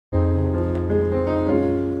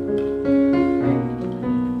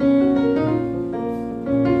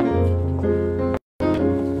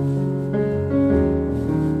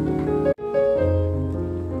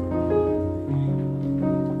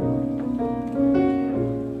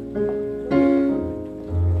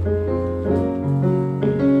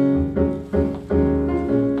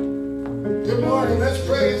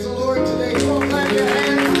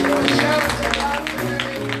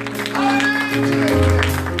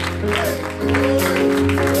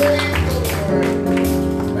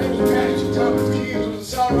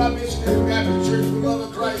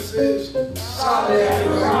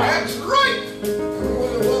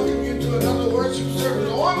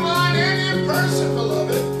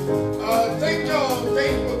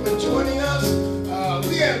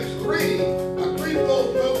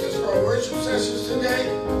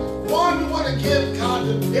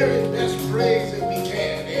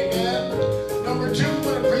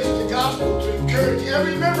encourage you.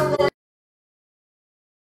 Every member of our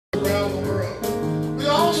around the world. We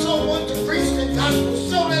also want to preach the gospel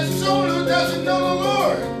so that someone who doesn't know the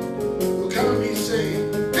Lord will come and be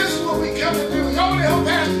saved. This is what we come to do. Y'all want to help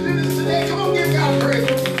Pastor do this today? Come on, give God praise.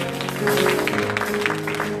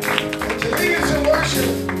 And to lead us in worship,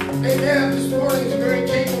 amen, this morning is very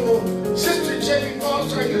capable. Sister Jamie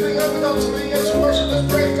Foster, are you doing up with us to lead us in worship?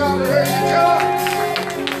 Let's praise God for her. Come on.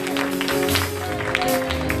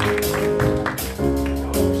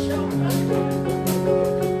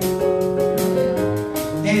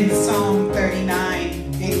 In Psalm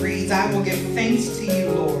 39, it reads, I will give thanks to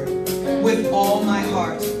you, Lord, with all my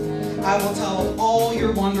heart. I will tell of all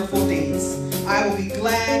your wonderful deeds. I will be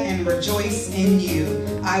glad and rejoice in you.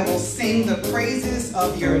 I will sing the praises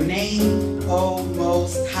of your name, O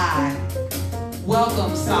Most High.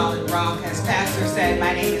 Welcome, Solid Rock. As Pastor said,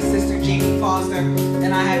 my name is Sister Jamie Foster,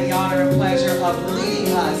 and I have the honor and pleasure of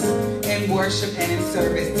leading us in worship and in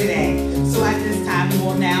service today. So at this time, we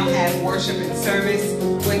will now have worship and service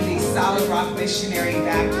with the Solid Rock Missionary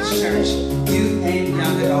Baptist Church Youth and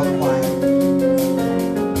Young Adult Choir.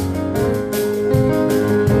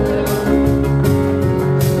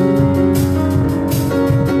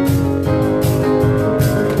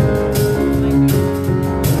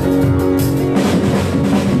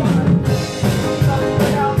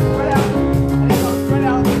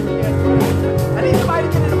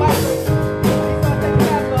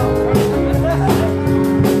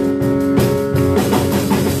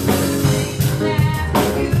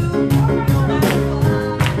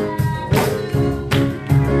 You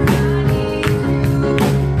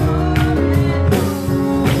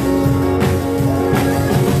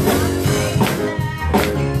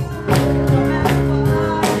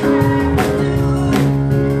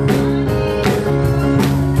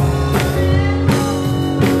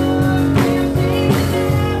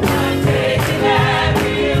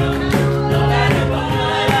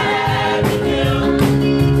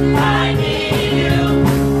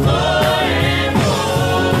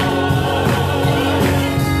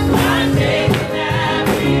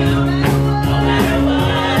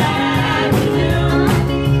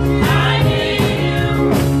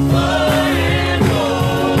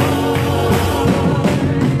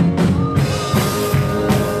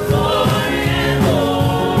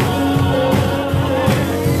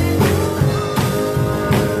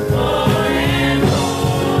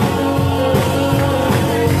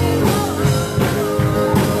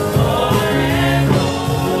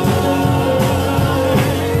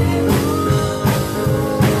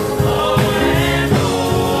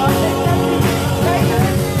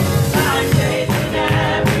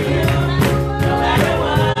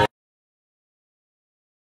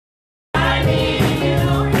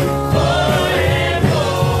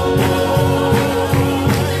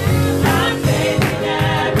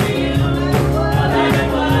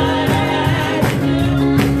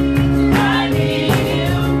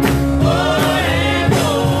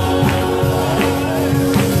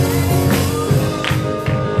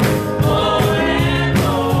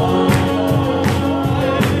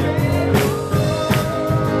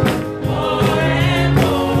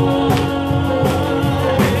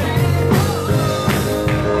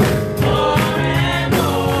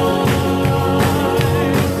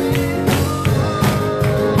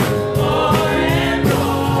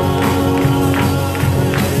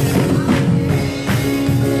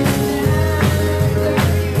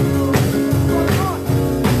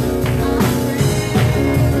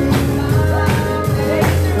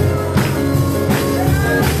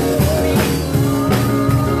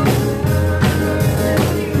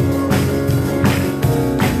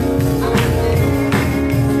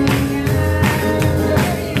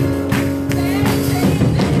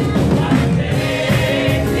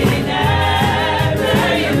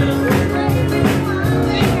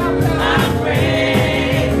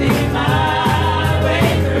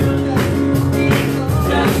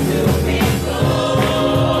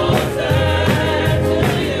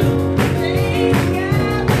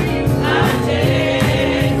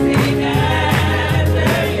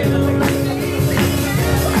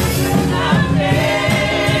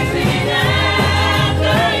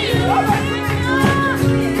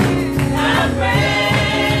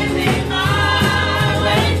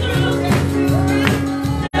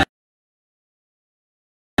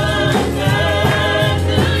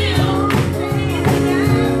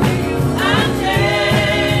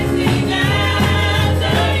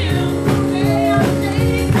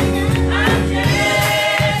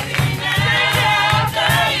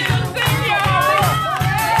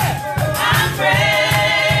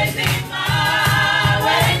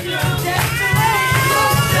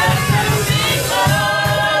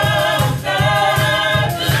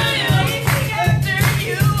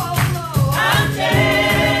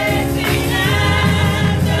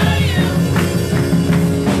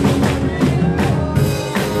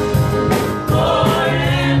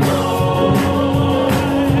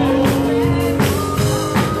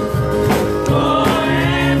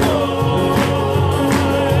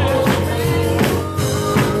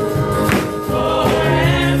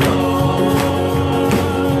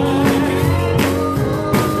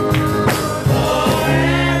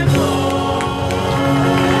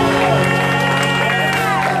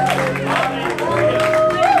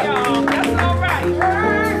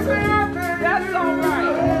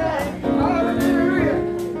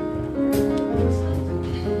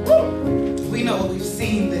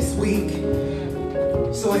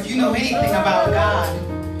anything about God,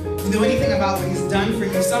 you know anything about what he's done for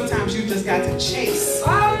you, sometimes you just got to chase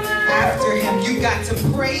after him. You've got to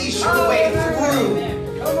praise your way through.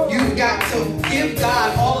 You've got to give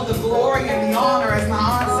God all of the glory and the honor, as my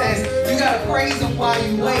aunt says. You got to praise him while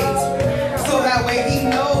you wait. So that way he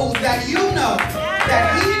knows that you know,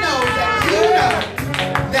 that he knows that you know,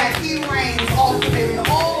 that he reigns ultimately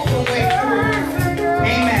all the way through.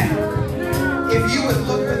 Amen. If you would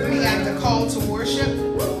look with me at the call to worship,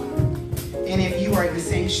 and if you are in the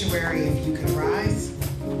sanctuary, if you can rise,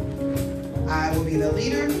 I will be the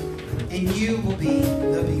leader, and you will be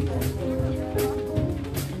the people.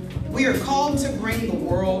 We are called to bring the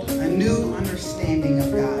world a new understanding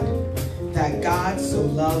of God, that God so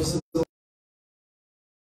loves the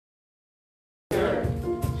world.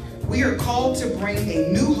 We are called to bring a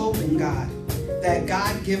new hope in God, that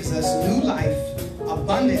God gives us new life,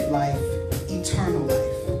 abundant life, eternal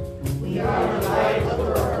life. We are the light of the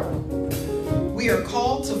world. We are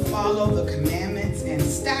called to follow the commandments and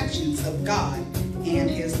statutes of God and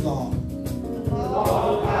his law. The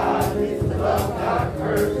law of God is to love God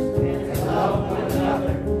first and to love one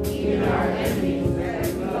another, even our enemies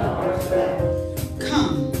as we love ourselves.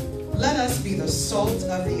 Come, let us be the salt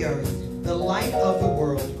of the earth, the light of the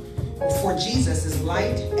world. For Jesus is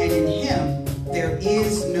light, and in him there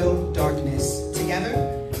is no darkness. Together?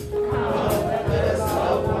 Come, let us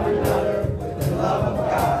love one another with the love of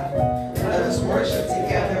God. Let us worship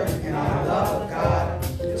together in our love of God,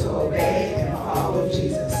 to obey and follow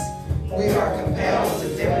Jesus. We are compelled to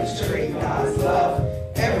demonstrate God's love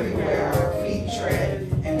everywhere our feet tread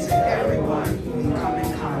and to everyone who we come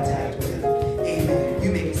in contact with. Amen.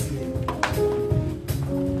 You may be seated.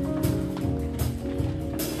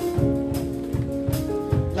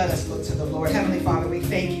 Let us look to the Lord. Heavenly Father, we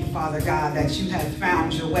thank you, Father God, that you have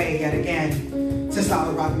found your way yet again to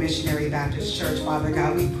Solid Rock Missionary Baptist Church. Father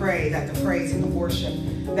God, we pray that the praise and the worship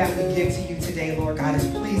that we give to you today, Lord God, is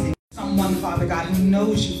pleasing. Someone, Father God, who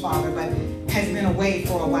knows you, Father, but has been away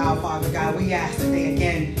for a while, Father God. We ask that they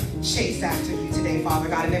again chase after you today, Father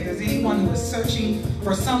God. And if there's anyone who is searching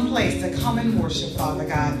for some place to come and worship, Father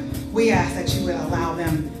God, we ask that you would allow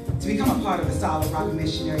them to become a part of the Solid Rock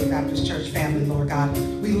Missionary Baptist Church family, Lord God.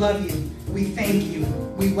 We love you. We thank you.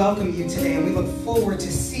 We welcome you today, and we look forward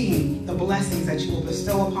to seeing the blessings that you will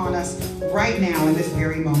bestow upon us right now in this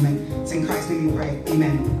very moment. It's in Christ's name we pray.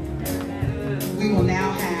 Amen. We will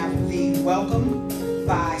now have the welcome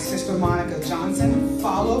by Sister Monica Johnson,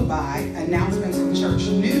 followed by announcements and church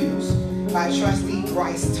news by Trustee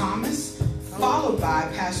Bryce Thomas, followed by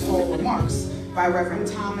pastoral remarks by Reverend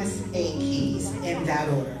Thomas A. Keys, in that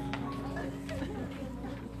order.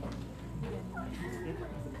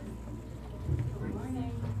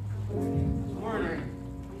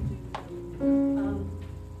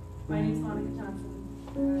 My name is Monica Johnson,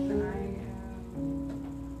 and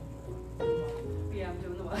I'm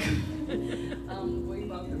doing the welcome. We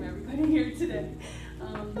welcome everybody here today.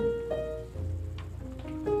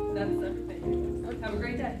 That's everything. Have a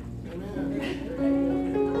great day.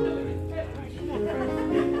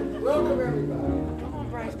 Welcome, everybody. Come on,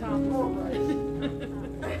 Bryce Thomas. Come on, Bryce.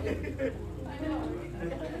 I know.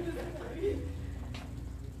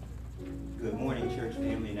 Good morning, church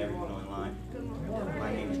family and everyone online.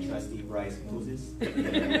 My name is Trustee Bryce Moses.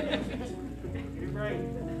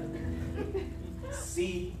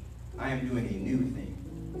 See, I am doing a new thing.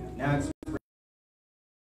 Now it's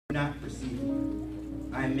not perceiving.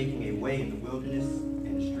 I am making a way in the wilderness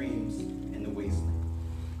and streams in the wasteland.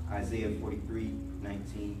 Isaiah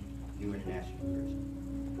 43:19, New International Version.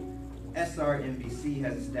 SRMBC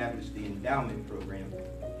has established the endowment program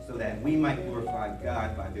so that we might glorify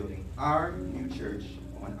God by building our new church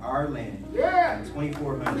on our land on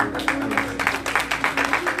 2,400 acres.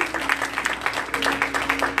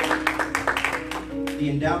 The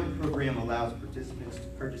endowment program allows participants to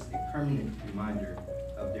purchase a permanent reminder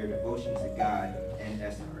of their devotion to God and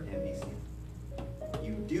SRMBC.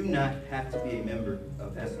 You do not have to be a member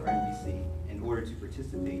of SRMBC in order to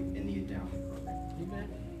participate in the endowment program.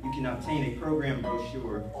 You can obtain a program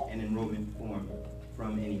brochure and enrollment form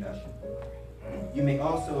from any usher. You may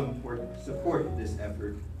also support this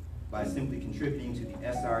effort by simply contributing to the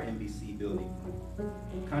SRMBC Building Fund.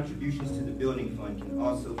 Contributions to the Building Fund can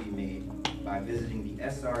also be made by visiting the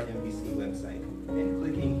SRMBC website and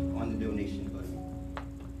clicking on the donation button.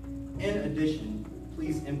 In addition,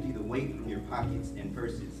 please empty the weight from your pockets and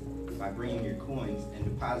purses by bringing your coins and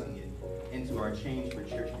depositing it into our Change for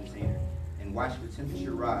Church container, and watch the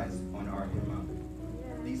temperature rise on our thermometer.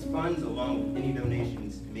 These funds, along with any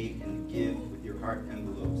donations made in the Give with Your Heart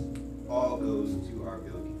envelopes, all goes to our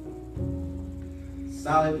building.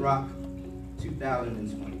 Solid Rock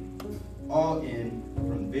 2020. all in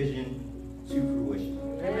from vision to fruition.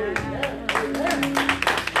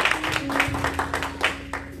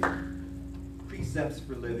 Precepts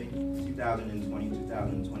for Living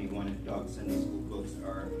 2020-2021 Adult Sunday School books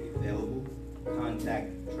are available. Contact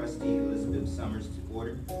Trustee Elizabeth Summers to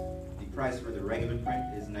order. The price for the regular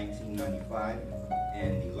print is $19.95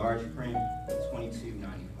 and the large print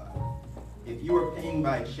 $22.95. If you are paying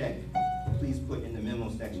by check, please put in the memo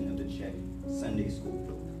section of the check Sunday School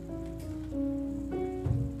book.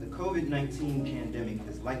 The COVID-19 pandemic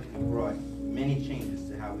has likely brought many changes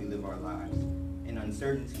to how we live our lives, and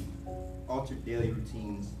uncertainty, altered daily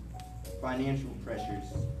routines, financial pressures,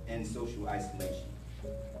 and social isolation.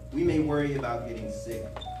 We may worry about getting sick,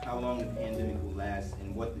 how long the pandemic will last,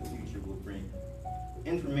 and what the future will bring.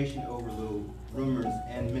 Information overload, rumors,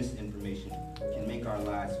 and misinformation can make our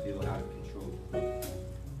lives feel out of control.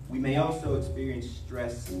 We may also experience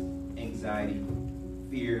stress, anxiety,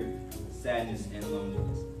 fear, sadness, and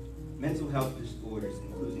loneliness. Mental health disorders,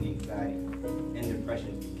 including anxiety and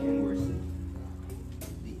depression, can worsen.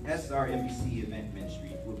 The SRMBC Event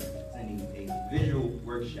Ministry will be presenting a visual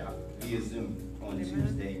workshop via Zoom on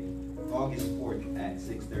Tuesday, August 4th at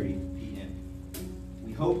 6:30 p.m.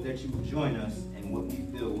 We hope that you will join us in what we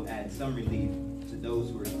feel will add some relief to those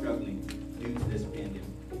who are struggling due to this pandemic.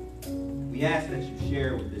 We ask that you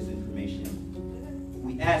share this information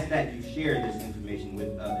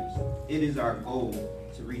with others. It is our goal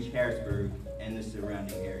to reach Harrisburg and the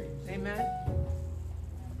surrounding areas. Amen.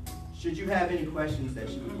 Should you have any questions that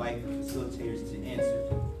you would like the facilitators to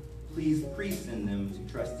answer, please send them to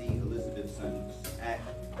Trustee Elizabeth Summers at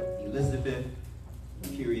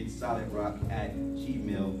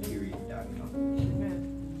elizabeth.solidrock@gmail.com. Amen.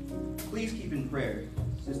 Please keep in prayer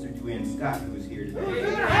Sister Duane Scott, who is here today.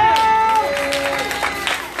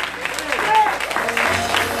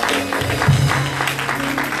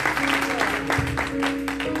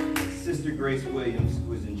 Sister Grace Williams,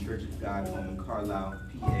 who is in Church of God home in Carlisle,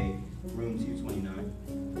 PA, room 229.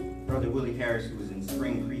 Brother Willie Harris, who is in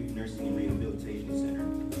Spring Creek Nursing and Rehabilitation Center,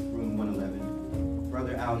 room 111.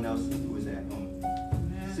 Brother Al Nelson, who is at home.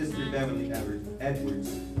 Sister Beverly Edwards,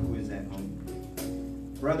 who is at home.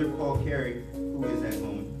 Brother Paul Carey, who is at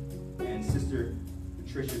home. And Sister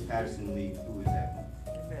Patricia Patterson Lee, who is at home.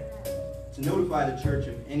 To notify the church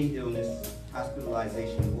of any illness,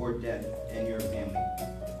 hospitalization, or death in your family,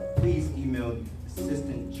 please email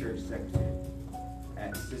Assistant Church Secretary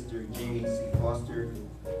at Sister Jamie C. Foster,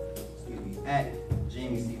 at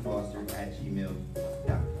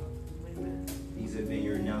jamiecfoster@gmail.com. These have been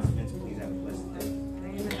your announcements. Please have a blessed day.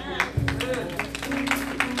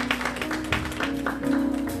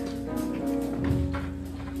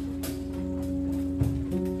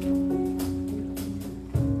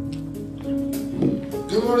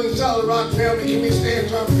 Good morning, Solid Rock family. Can we stand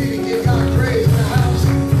to our feet and give God praise in the house?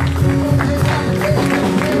 Come on, give God praise.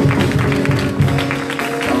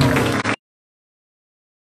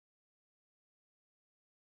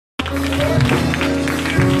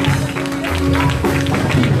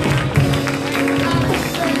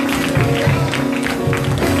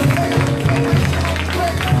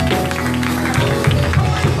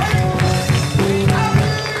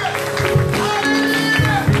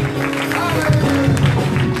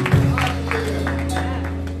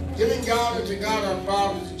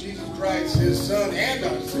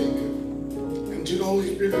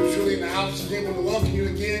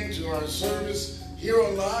 Service here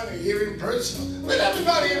online and here in person. Let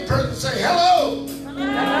everybody in person say hello. Hello.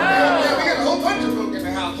 Yeah, we got a whole bunch of folk in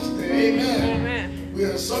the house today. Amen. Amen. We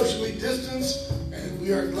are socially distanced and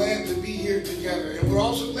we are glad to be here together. And we're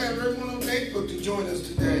also glad for everyone on Facebook to join us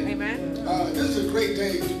today. Amen. This is a great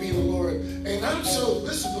day to be in the Lord. And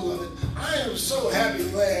listen, beloved, I am so happy,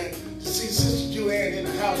 glad to see Sister Joanne in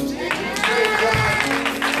the house today. Praise God.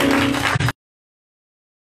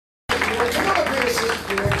 Come on up here,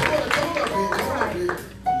 Sister Joanne. Come on up here.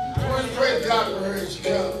 Praise God for her as she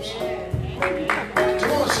comes.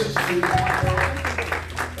 Come on, Sister Joanne.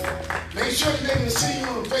 Make sure they can see you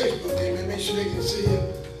on Facebook. Amen. Make sure they can see you.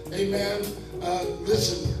 Amen.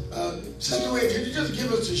 Listen, Sister Joanne, can you just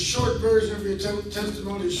give us a short version of your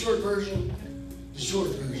testimony? The short version. Short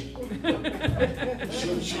version.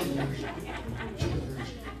 Short version.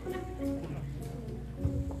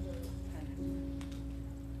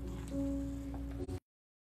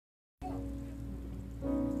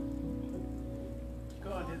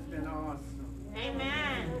 God has been awesome.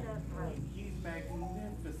 Amen. He's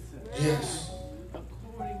magnificent. Yes.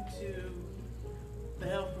 According to the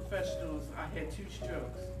health professionals, I had 2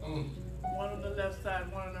 strokes. One on the left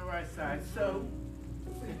side, one on the right side. So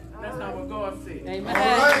that's not what God said. Amen. All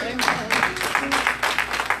right.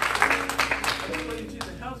 according to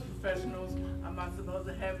the health professionals, I'm not supposed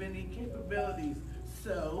to have any capabilities.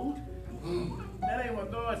 So, that ain't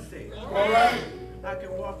what God said. All right. I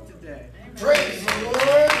can walk today. Praise the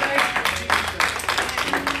Lord.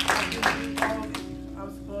 I'm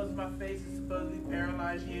supposed, my face is supposed to be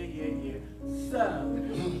paralyzed. Yeah. So,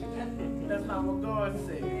 that's not what God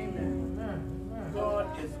said.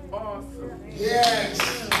 God is awesome. Yes.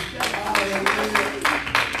 Hallelujah.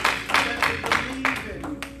 You got to believe in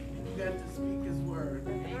him. You got to speak his word.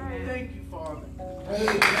 Thank you, Father.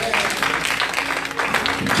 Amen.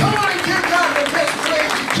 Come on and give God the best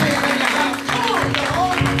praise you can in the house. Come on,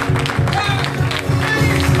 y'all. God is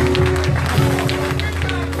amazing.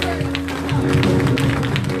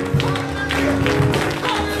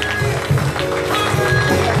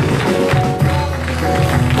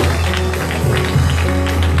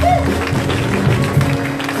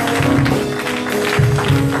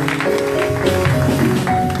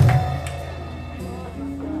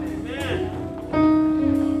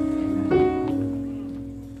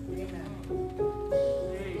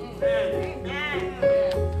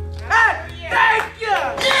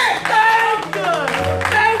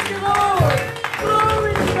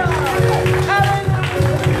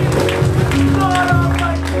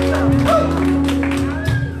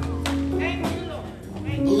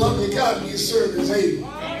 Beloved, the God we serve is able.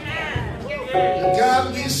 The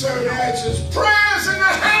God we serve answers prayers in the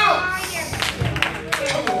house.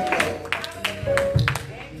 Come on,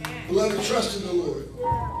 beloved, trust in the Lord.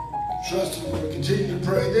 Trust in the Lord. Continue to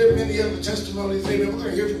pray. There are many other testimonies. Amen. We're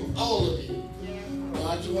going to hear from all of you.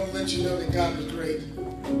 I just want to let you know that God is great.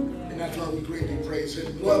 And that's why we greatly praise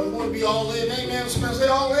him. Beloved, we want to be all in. Amen. Somebody say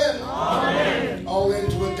all in. All in. All in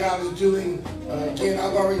to what God is doing. Again,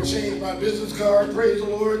 I've already changed my business card. Praise the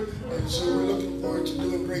Lord. And so we're looking forward to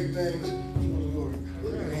doing great things for the Lord.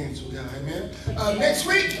 We're going to answer God. Amen. Next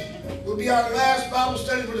week will be our last Bible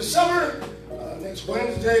study for the summer. Next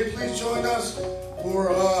Wednesday, please join us for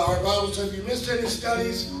our Bible study. If you missed any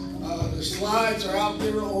studies, the slides are out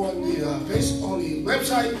there on the on the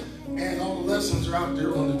website, and all the lessons are out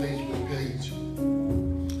there on the Facebook page.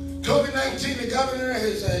 COVID-19, the governor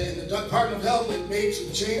has, and the Department of Health has made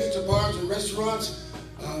some changes to bars and restaurants,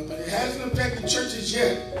 but it hasn't affected churches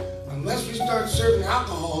yet. Unless we start serving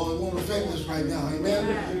alcohol, it won't affect us right now.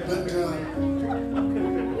 Amen.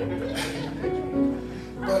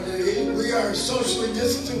 But we are socially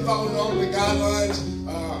distancing, following all of the guidelines.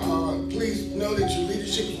 Please know that your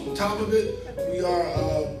leadership is on top of it. We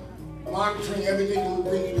are monitoring everything. We'll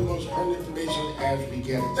bring you the most pertinent information as we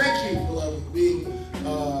get it. Thank you, beloved, for being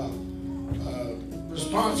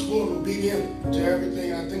responsible and obedient to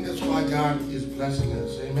everything. I think that's why God is blessing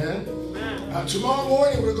us. Amen. Tomorrow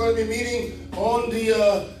morning, we're going to be meeting on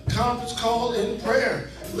the conference call in prayer.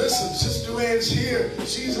 Listen, Sister Ann's here.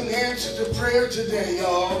 She's an answer to prayer today,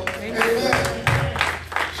 y'all. Amen.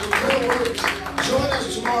 So prayer works. Join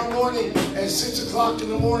us tomorrow morning at 6 o'clock in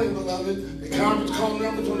the morning, beloved. The conference call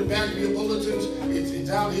number is on the back of your bulletins. It's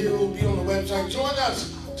out here. It will be on the website. Join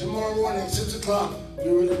us tomorrow morning at 6 o'clock.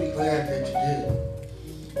 You'll really be glad that you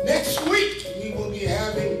did. Next week, we will be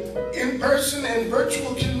having in-person and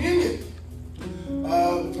virtual communion.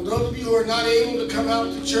 For those of you who are not able to come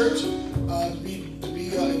out to church,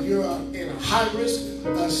 if you're in a high-risk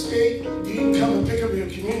state, you can come and pick up your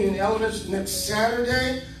communion elements next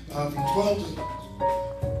Saturday from 12 to...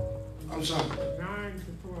 I'm sorry. 9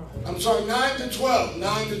 to 12.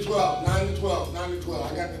 9 to 12. I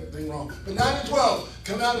got that thing wrong. But 9 to 12,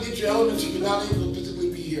 come out and get your elements if you're not able to physically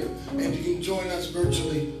be here. And you can join us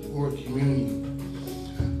virtually for communion.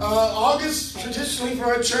 August, traditionally for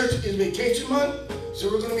our church, is vacation month. So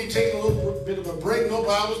we're going to be taking a little bit of a break. No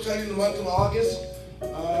Bible study in the month of August.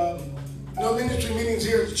 No ministry meetings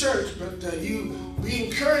here at the church, but we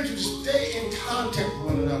encourage you to stay in contact with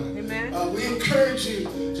one another. Amen. We encourage you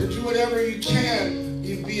to do whatever you can,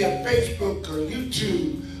 either via Facebook or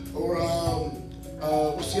YouTube or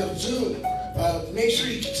Zoom. Make sure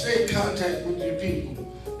you can stay in contact with your people.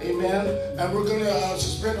 Amen. And we're going to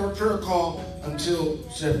suspend our prayer call until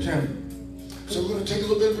September. So we're going to take a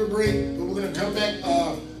little bit of a break, but we're going to come back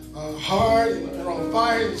hard and on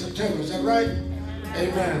fire in September. Is that right?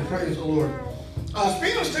 Amen. Praise the Lord.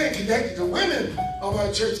 Speaking of staying connected, the women of our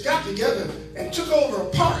church got together and took over a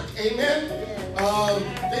park. Amen.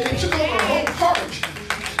 They took over a whole park.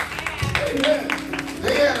 Amen.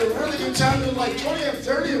 They had a really good time. There was like 20 or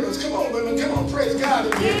 30 of us. Come on, women. Come on. Praise God.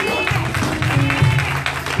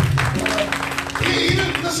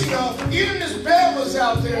 Listen, y'all. Even this bell was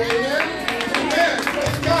out there. Amen. Amen.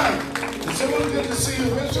 Praise God. So it was good to see you.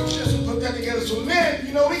 Minister just put that together. So men,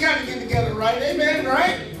 you know, we got to get together, right? Amen,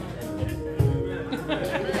 right?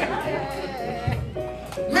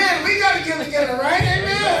 get together, right?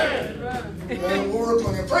 Amen. We'll work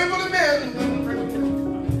on it. Pray for the men.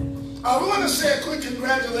 We want to say a quick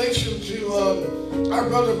congratulations to our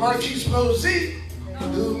brother Marquise Mosey,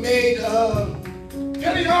 who made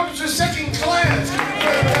Petty Officer second class.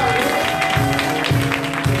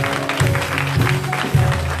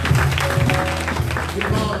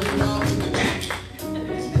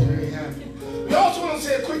 We also want to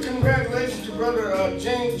say a quick congratulations to brother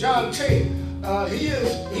John Tate. He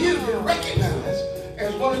has been recognized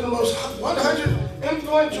as one of the most 100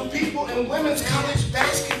 influential people in women's college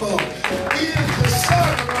basketball. He is the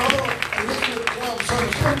son of our own Elizabeth Club. So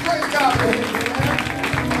praise God for him.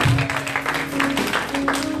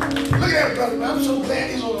 Look at that, brother. I'm so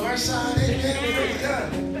glad he's on our side. Amen. Praise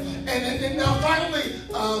God. And now finally,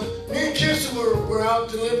 me and Kirsten were out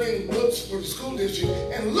delivering books for the school district,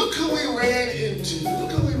 and look who we ran into.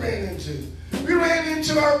 Look who we ran into. We ran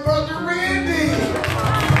into our brother Randy.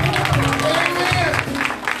 Amen.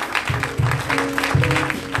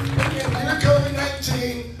 Due to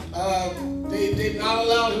COVID-19, they've not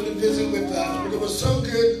allowed him to visit with us, but it was so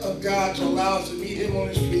good of God to allow us to meet him on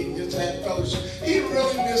the street and just have fellowship. He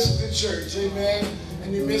really misses the church, amen.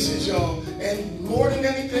 And he misses y'all. And more than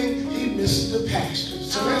anything, he misses the pastor.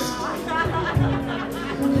 So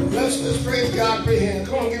let's praise God for him.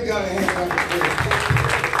 Come on, give God a hand.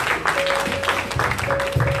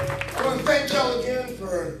 I want to thank y'all again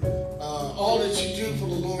for all that you do for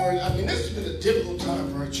the Lord. I mean, this has been a difficult time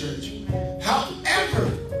for our church. However,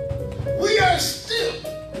 we are still,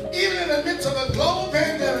 even in the midst of a global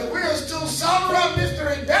pandemic, we are still Solid Rock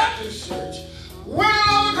Missionary Baptist Church. Where the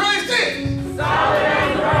love of Christ is.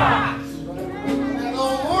 Solid Rock. That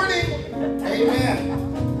all morning, amen.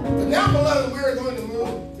 But now, beloved, we are going to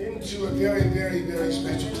move into a very, very, very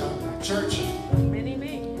special time. Church,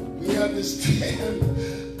 we understand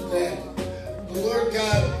that the Lord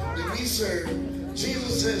God that we serve,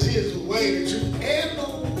 Jesus says he is the way, the truth, and the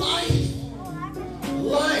life.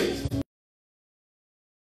 Life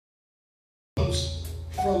comes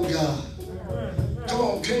from God. Come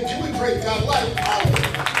on, can we praise God? Life.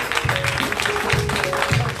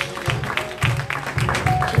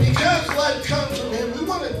 And because life comes from him, we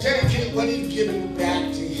want to dedicate what he's given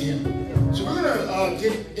back to him. So we're going to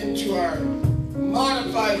get into our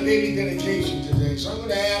modified baby dedication today. So I'm going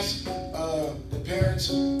to ask the parents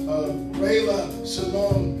of Rayla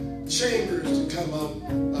Simone Chambers to come up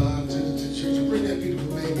to the church. So bring that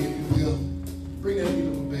beautiful baby, if you will. Bring that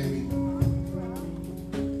beautiful baby.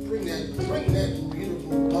 Bring that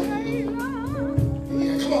beautiful buffalo.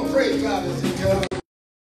 Yeah, come on, praise God as he comes.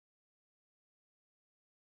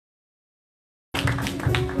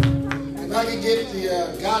 If I could get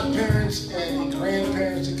the godparents and the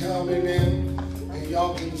grandparents to come, amen, and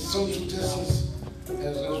y'all can social distance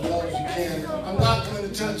as well as you can. I'm not going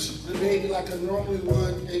to touch the baby like I normally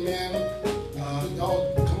would, amen.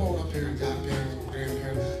 Y'all come on up here, godparents and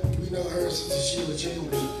grandparents. We know her, Sister Sheila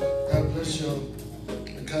Chambers. God bless y'all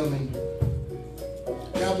for coming.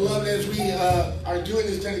 Now, beloved, as we are doing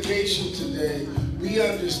this dedication today, we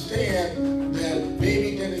understand that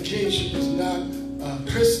baby dedication is not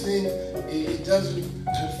christening. It doesn't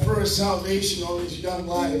confer salvation on this young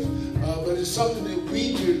life, but it's something that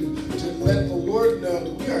we do to let the Lord know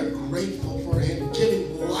that we are grateful for him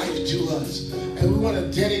giving life to us. And we want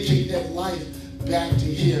to dedicate that life back to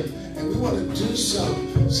him. And we want to do so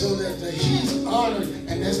that he's honored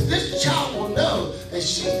and that this child will know that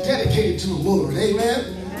she's dedicated to the Lord.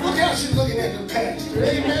 Amen? Look how she's looking at the pastor.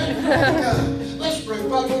 Amen? God. Let's pray.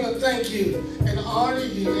 Father, I want to thank you and honor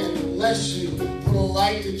you and bless you for the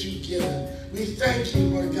life that you've given. We thank you,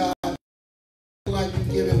 Lord God. The life you've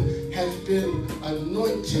given has been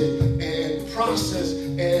anointed and processed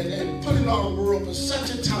and put in our world for such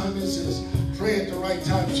a time as this. Pray at the right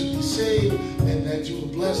time she'll be saved and that you will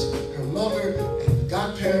bless her mother and the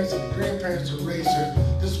godparents and the grandparents to raise her.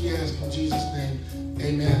 This we ask in Jesus' name.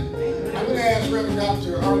 Amen. I'm going to ask Reverend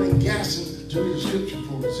Dr. Arlene Gasson to read the scripture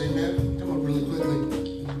for us. Amen. Come on really quickly.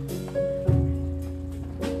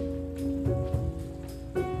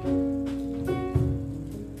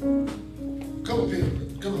 Come up here.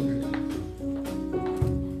 Come up here.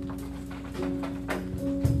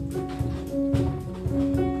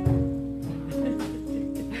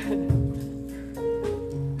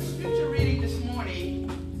 The scripture reading this morning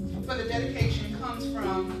for the dedication comes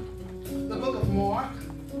from the book of Mark,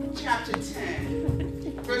 chapter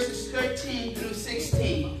 10, verses 13 through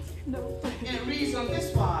 16. And it reads on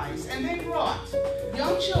this wise, and they brought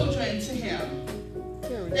young children to him,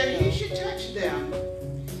 that he should touch them.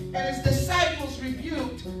 And his disciples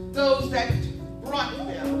rebuked those that brought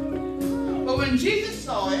them. But when Jesus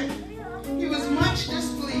saw it, he was much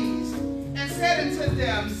displeased, said unto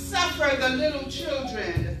them, suffer the little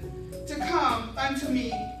children to come unto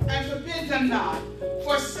me, and forbid them not,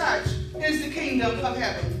 for such is the kingdom of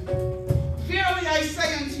heaven. Verily I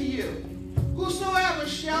say unto you, whosoever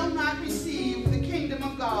shall not receive the kingdom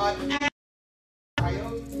of God as a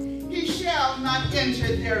child, he shall not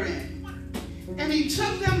enter therein. And he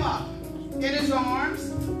took them up in his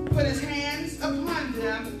arms, put his hands upon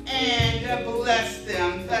them, and blessed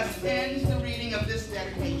them. Thus ends the reading of this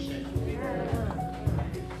dedication.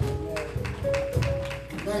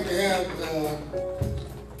 I'd like to have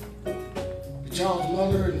the child's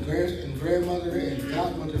mother and grandmother and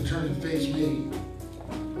godmother turn and face me.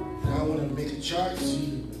 And I want to make a chart to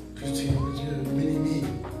you, Christine, with your mini-me.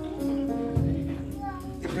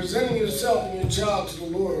 In presenting yourself and your child to the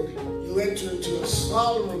Lord, you enter into a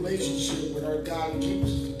solemn relationship with our God and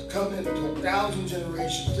keeps the covenant to 1,000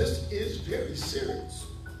 generations. This is very serious,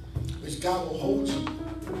 which God will hold you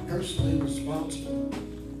personally responsible.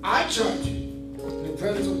 I charge you in the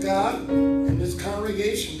presence of God and this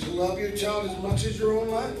congregation to love your child as much as your own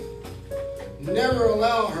life. Never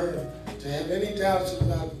allow her to have any doubts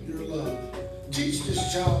about your love. Teach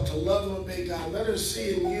this child to love and obey God. Let her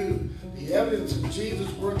see in you the evidence of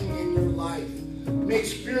Jesus working in your life. Make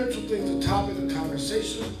spiritual things the topic of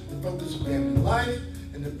conversation, the focus of family life,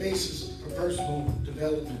 and the basis for personal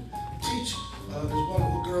development. Teach this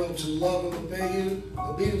wonderful girl to love and obey you.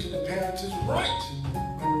 Obedience to the parents is right.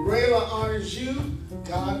 When Rayla honors you,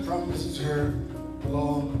 God promises her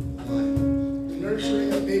long life. The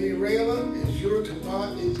nurturing of baby Rayla is your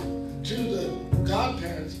command to the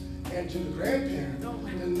godparents and to the grandparents.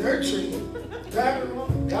 The nurturing, godparent,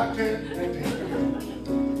 grandparent.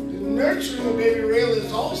 The nurturing of baby Rayla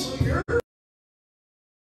is also your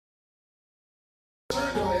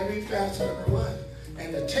concern on every facet of her life.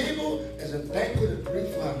 And the table is a banquet of 3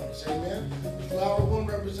 flowers. Amen. The flower one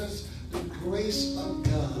represents the grace of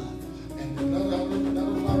God. And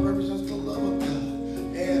another flower represents the love of God.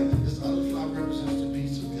 And this other flower represents the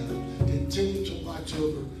peace of God. Continue to watch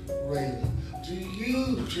over Rayla. Do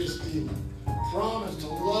you, Christina, promise to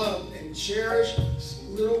love and cherish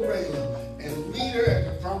little Rayla and lead her at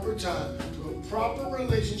the proper time to a proper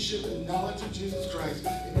relationship and knowledge of Jesus Christ?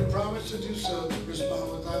 If you promise to do so,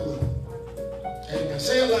 respond with I will. Amen.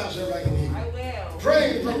 Say it loud so everybody can hear you. I will.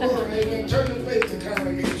 Praise the Lord. Amen. Turn and face the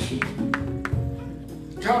congregation.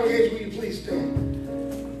 Congregation, will you please stand?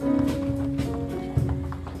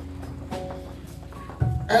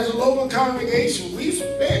 As a local congregation, we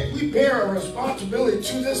bear a responsibility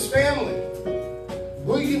to this family.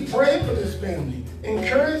 Will you pray for this family?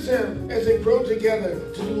 Encourage them as they grow together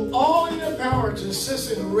to do all in their power to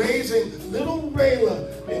assist in raising little Rayla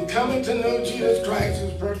and coming to know Jesus Christ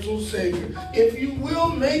as personal Savior. If you will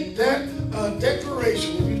make that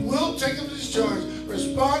declaration, if you will take up this charge,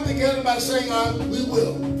 respond together by saying, we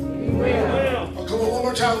will. We will. Oh, come on, one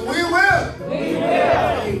more time. We will. We will.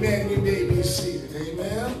 Amen. You may be seated.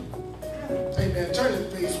 Amen. Amen. Turn and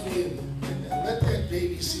face me and let that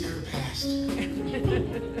baby see her past.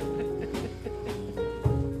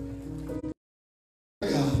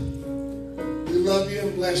 God, we love you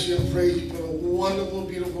and bless you and praise you for the wonderful,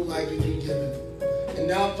 beautiful life that you've given. And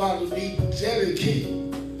now, Father, we dedicate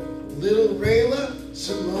little Rayla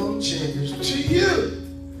Simone Chambers to you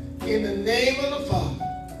in the name of the Father,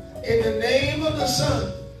 in the name of the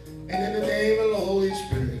Son, and in the name of the Holy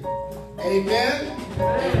Spirit. Amen.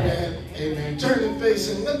 Amen. Amen. Turn and face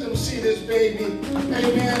and let them see this baby.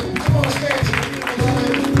 Amen. Come on, stand to the people of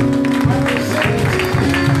it. I present it to you.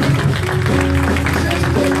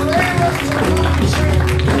 Sister Rayla Simone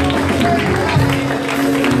Chambers.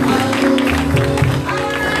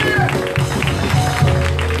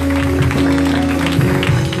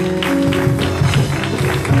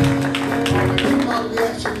 Father, we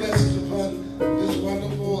ask your blessings upon this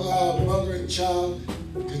wonderful mother and child.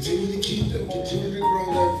 Continue to keep them, continue to grow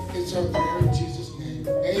them. It's our prayer in Jesus' name.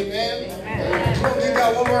 Amen. Amen. Come on, give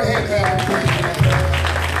God one more hand clap.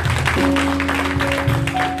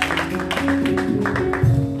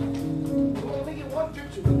 Let me get one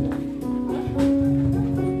picture with them.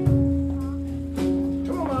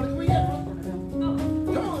 Come on, Monica, we have one.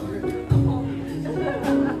 Come on, Rick.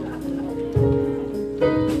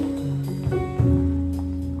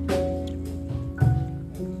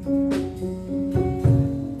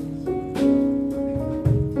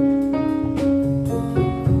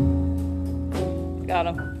 Got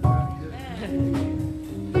him.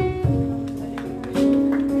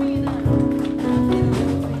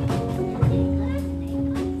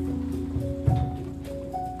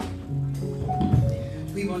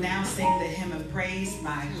 We will now sing the hymn of praise,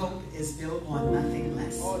 My Hope is Built on Nothing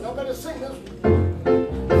Less. Oh, y'all better sing this one.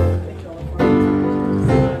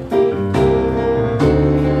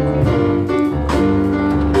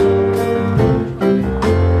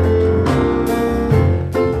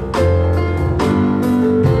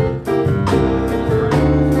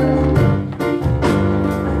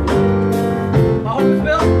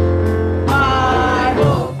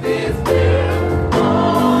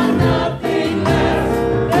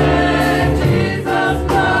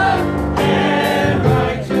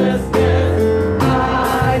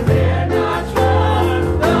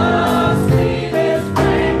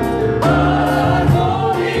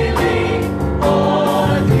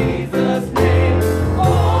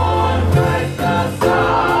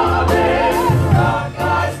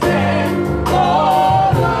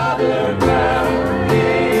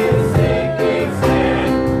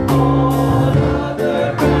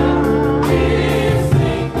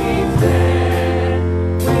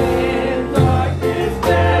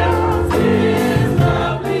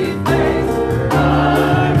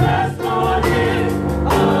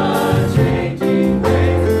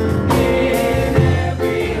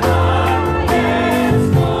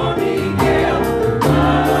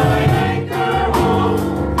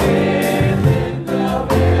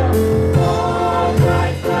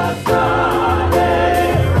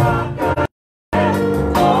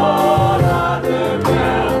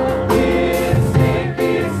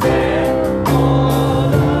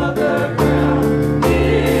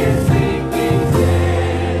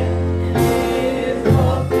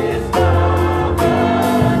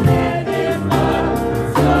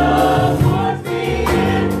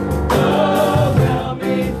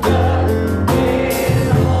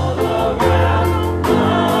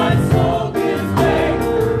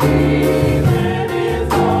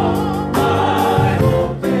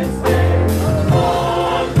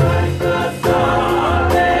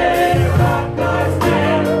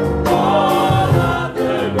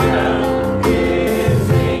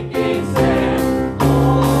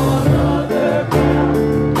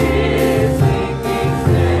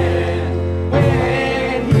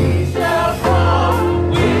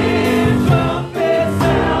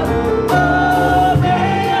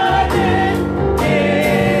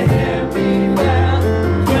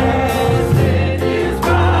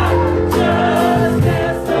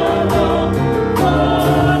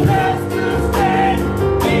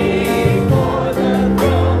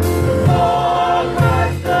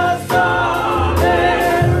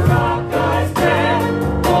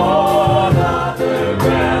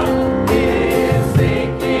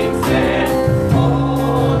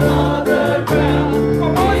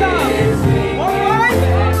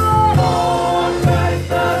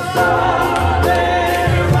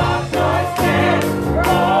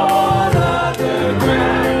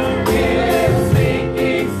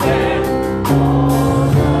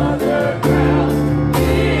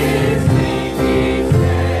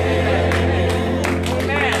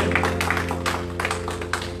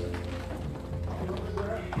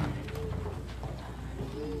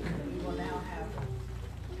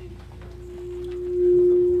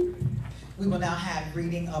 that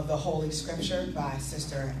reading of the Holy Scripture by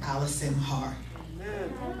Sister Allison Har.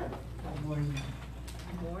 Good morning.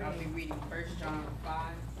 I'll be reading 1 John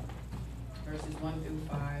 5, verses 1 through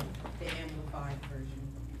 5, the Amplified Version.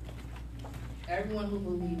 Everyone who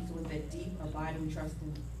believes with a deep, abiding trust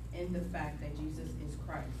in the fact that Jesus is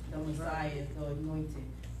Christ, the Messiah, the Anointed,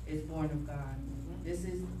 is born of God. This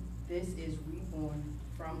is reborn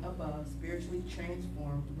from above, spiritually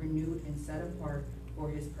transformed, renewed, and set apart for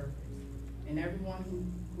his purpose. And everyone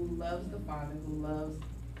who loves the Father, who loves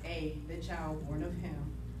the child born of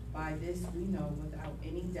him, by this we know without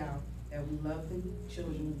any doubt that we love the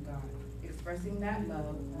children of God, expressing that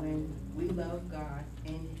love when we love God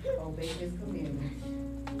and obey his commandments.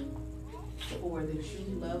 For the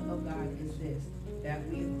true love of God is this, that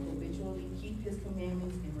we habitually keep his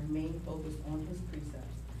commandments and remain focused on his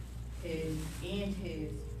precepts, his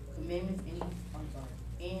commandments,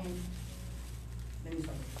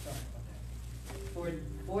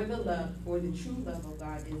 For the true love of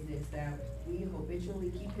God is this, that we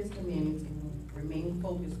habitually keep his commandments and remain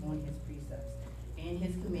focused on his precepts. And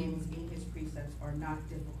his commandments and his precepts are not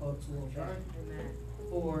difficult to obey.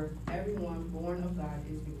 For everyone born of God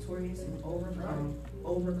is victorious and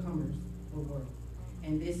overcomers the world.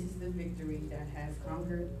 And this is the victory that has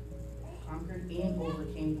conquered and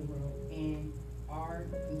overcame the world, and our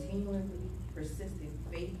continually persistent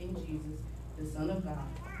faith in Jesus, the Son of God,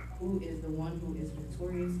 who is the one who is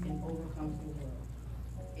victorious and overcomes the world.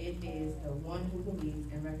 It is the one who believes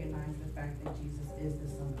and recognizes the fact that Jesus is the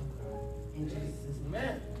Son of God. In Jesus'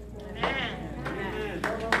 name. Amen.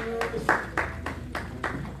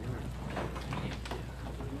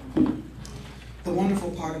 The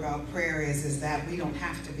wonderful part about prayer is that we don't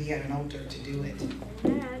have to be at an altar to do it.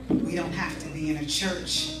 We don't have to be in a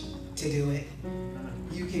church to do it.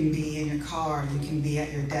 You can be in your car. You can be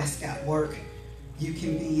at your desk at work. You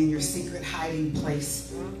can be in your secret hiding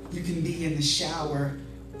place. You can be in the shower.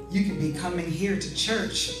 You can be coming here to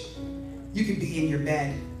church. You could be in your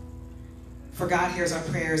bed. For God hears our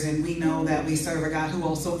prayers, and we know that we serve a God who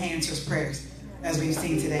also answers prayers, as we've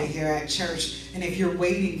seen today here at church. And if you're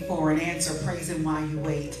waiting for an answer, praise him while you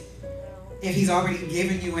wait. If he's already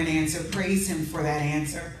given you an answer, praise him for that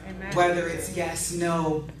answer. Amen. Whether it's yes,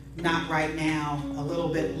 no, not right now, a little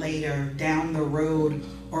bit later, down the road,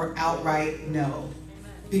 or outright no.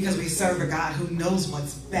 Because we serve a God who knows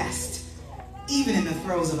what's best, even in the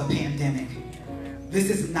throes of a pandemic. This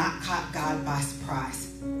is not caught God by surprise,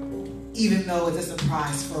 even though it's a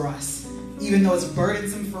surprise for us. Even though it's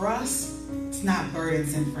burdensome for us, it's not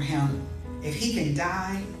burdensome for him. If he can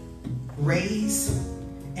die, raise,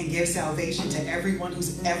 and give salvation to everyone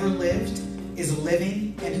who's ever lived, is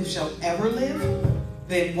living, and who shall ever live,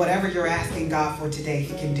 then whatever you're asking God for today,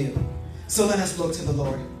 he can do. So let us look to the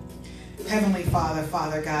Lord. Heavenly Father,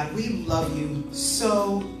 Father God, we love you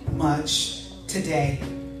so much today.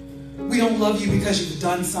 We don't love you because you've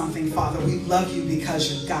done something, Father. We love you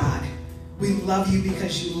because you're God. We love you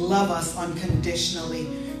because you love us unconditionally.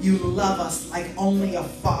 You love us like only a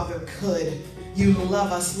father could. You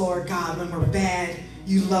love us, Lord God, when we're bad.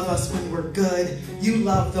 You love us when we're good. You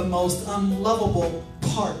love the most unlovable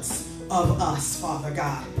parts of us, Father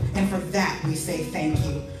God. And for that, we say thank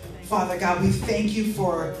you. Father God, we thank you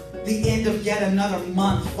for the end of yet another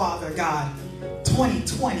month, Father God.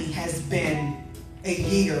 2020 has been a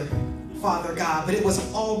year, Father God, but it was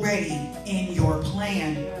already in your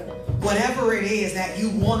plan. Whatever it is that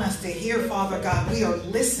you want us to hear, Father God, we are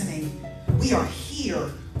listening. We are here.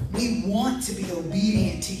 We want to be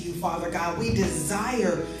obedient to you, Father God. We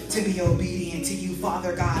desire to be obedient to you,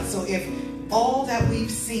 Father God. So if all that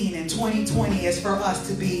we've seen in 2020 is for us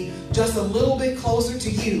to be just a little bit closer to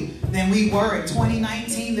you than we were in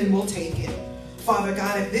 2019, then we'll take it. Father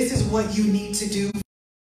God, if this is what you need to do,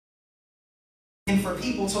 and for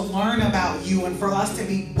people to learn about you and for us to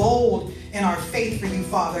be bold in our faith for you,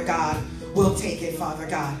 Father God, we'll take it, Father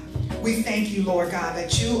God. We thank you, Lord God,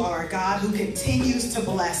 that you are a God who continues to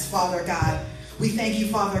bless, Father God. We thank you,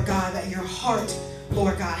 Father God, that your heart,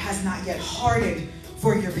 Lord God, has not yet hardened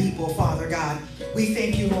for your people, Father God. We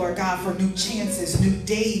thank you, Lord God, for new chances, new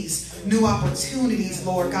days, new opportunities,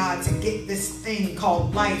 Lord God, to get this thing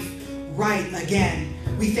called life right again.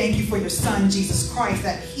 We thank you for your Son, Jesus Christ,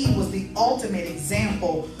 that he was the ultimate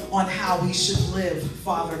example on how we should live,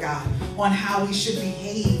 Father God, on how we should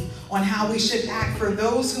behave, on how we should act for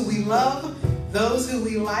those who we love, those who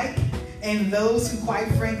we like, and those who, quite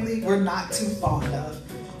frankly, we're not too fond of.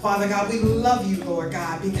 Father God, we love you, Lord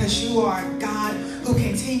God, because you are a God who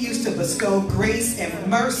continues to bestow grace and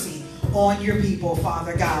mercy on your people,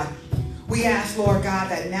 Father God. We ask, Lord God,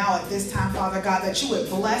 that now at this time, Father God, that you would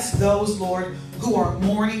bless those, Lord, who are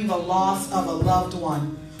mourning the loss of a loved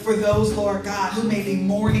one. For those, Lord God, who may be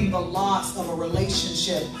mourning the loss of a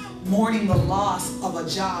relationship, mourning the loss of a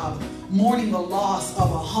job, mourning the loss of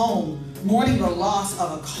a home, mourning the loss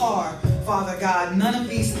of a car, Father God. None of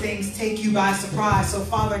these things take you by surprise. So,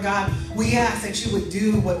 Father God, we ask that you would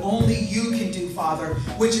do what only you can do, Father,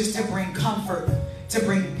 which is to bring comfort, to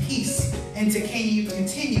bring peace, and to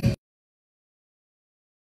continue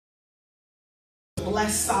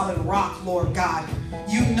bless Solid Rock, Lord God.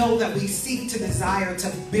 You know that we seek to desire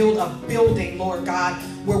to build a building, Lord God,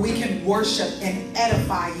 where we can worship and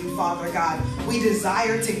edify you, Father God. We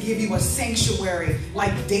desire to give you a sanctuary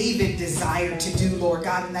like David desired to do, Lord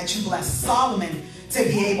God, and that you bless Solomon to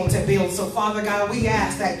be able to build. So, Father God, we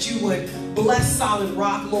ask that you would bless Solid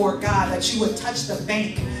Rock, Lord God, that you would touch the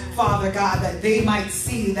bank, Father God, that they might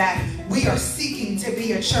see that we are seeking to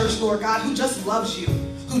be a church, Lord God, who just loves you,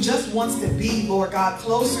 who just wants to be, Lord God,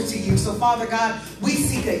 closer to you. So, Father God, we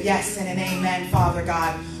seek a yes and an amen, Father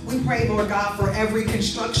God. We pray, Lord God, for every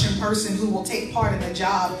construction person who will take part in the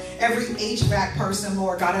job, every HVAC person,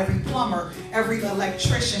 Lord God, every plumber, every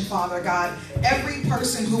electrician, Father God, every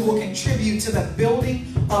person who will contribute to the building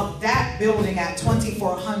of that building at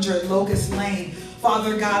 2400 Locust Lane.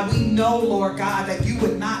 Father God, we know, Lord God, that you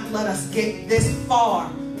would not let us get this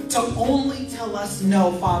far to only tell us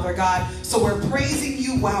no, Father God. So we're praising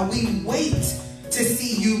you while we wait to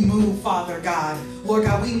see you move, Father God. Lord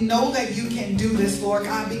God, we know that you can do this, Lord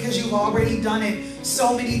God, because you've already done it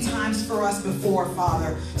so many times for us before,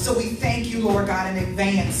 Father. So we thank you, Lord God, in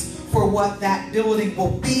advance for what that building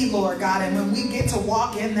will be, Lord God. And when we get to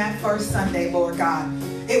walk in that first Sunday, Lord God,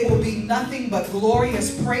 it will be nothing but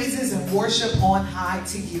glorious praises and worship on high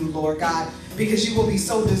to you, Lord God, because you will be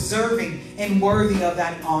so deserving and worthy of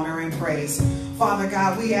that honor and praise. Father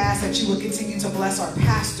God, we ask that you would continue to bless our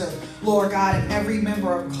pastor, Lord God, and every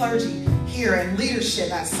member of clergy here and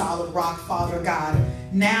leadership at Solid Rock, Father God.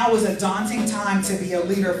 Now is a daunting time to be a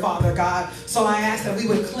leader, Father God. So I ask that we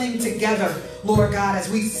would cling together, Lord God, as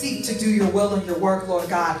we seek to do your will and your work, Lord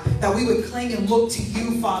God, that we would cling and look to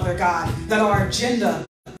you, Father God, that our agenda,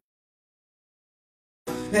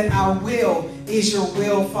 that our will is your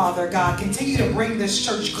will, Father God. Continue to bring this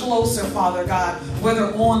church closer, Father God,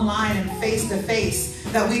 whether online and face to face,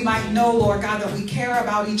 that we might know, Lord God, that we care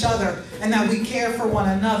about each other and that we care for one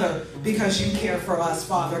another because you care for us,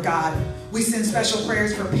 Father God. We send special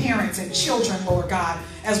prayers for parents and children, Lord God,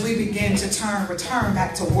 as we begin to return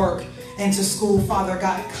back to work and to school, Father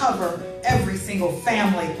God. Cover every single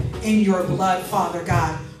family in your blood, Father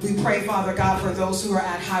God. We pray, Father God, for those who are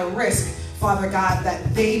at high risk, Father God,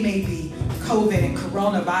 that they may be COVID and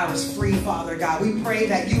coronavirus free, Father God. We pray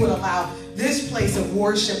that you would allow this place of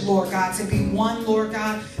worship, Lord God, to be one, Lord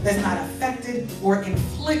God, that's not affected or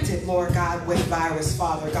inflicted, Lord God, with virus,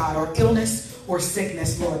 Father God, or illness or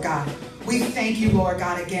sickness, Lord God. We thank you, Lord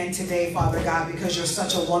God, again today, Father God, because you're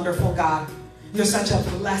such a wonderful God. You're such a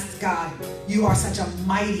blessed God. You are such a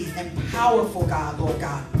mighty and powerful God, Lord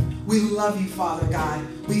God. We love you, Father God.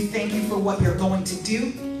 We thank you for what you're going to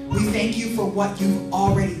do. We thank you for what you've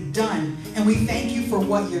already done. And we thank you for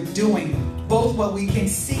what you're doing, both what we can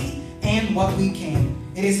see and what we can.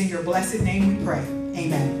 It is in your blessed name we pray.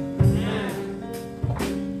 Amen.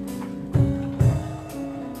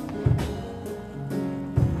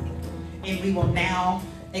 And we will now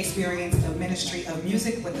experience the ministry of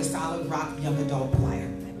music with the Solid Rock Young Adult Choir.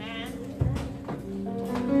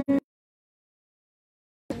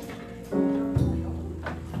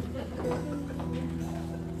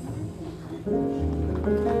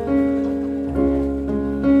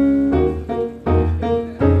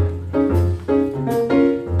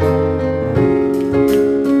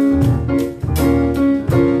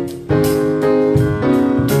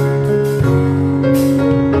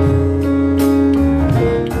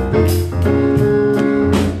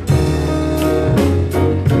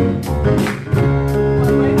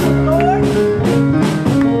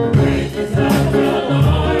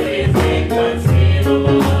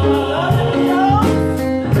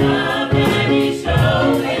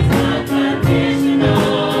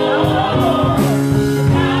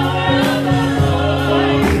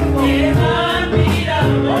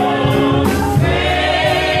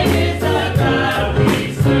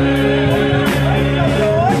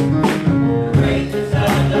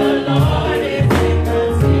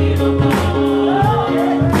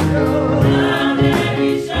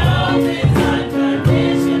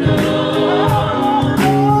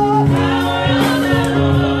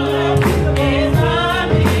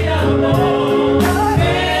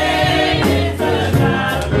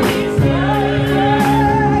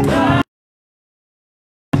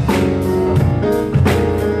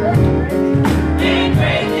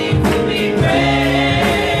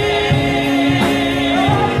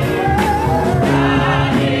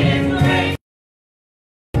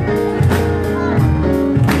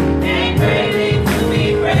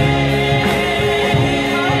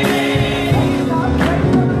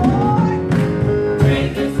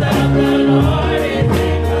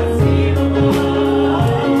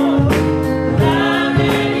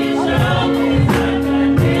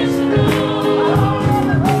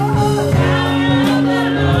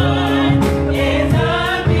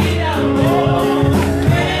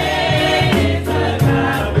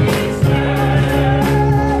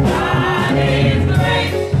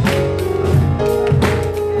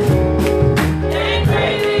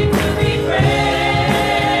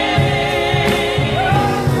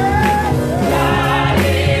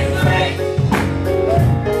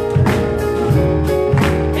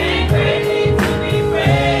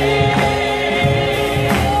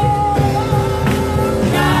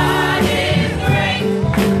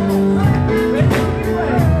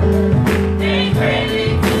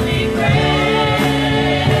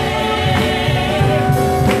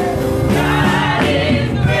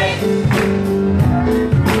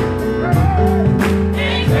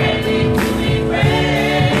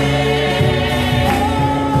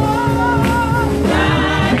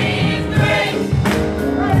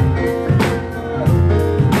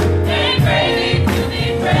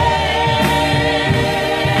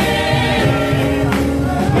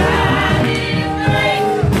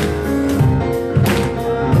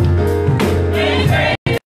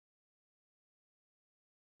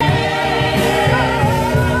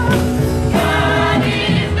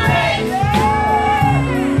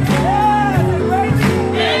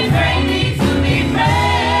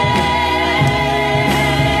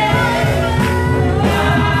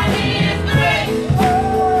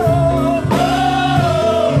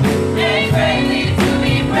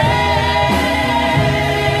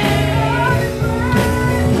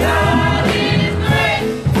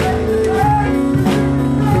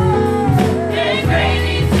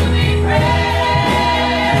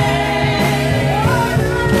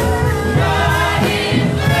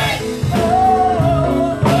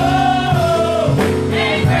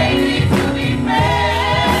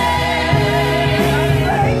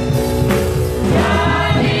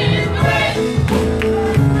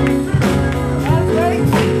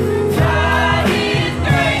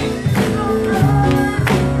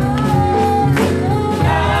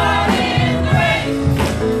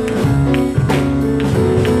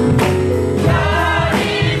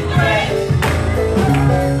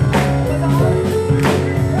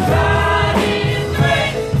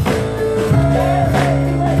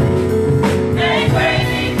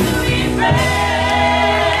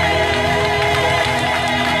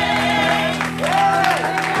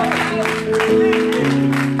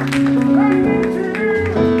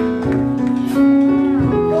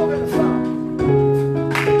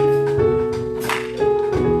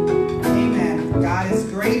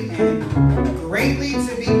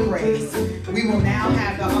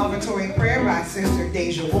 Sister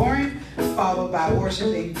Deja Warren, followed by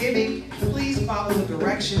worship and giving. Please follow the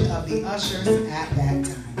direction of the ushers at that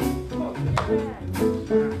time.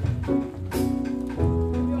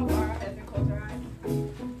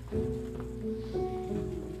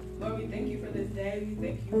 Lord, we thank you for this day. We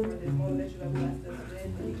thank you for this moment that you have blessed us with.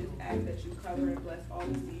 And we just ask that you cover and bless all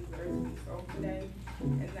the seeds that are to be sown today,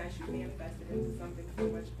 and that you manifest it into something so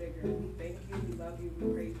much bigger. We thank you, we love you, we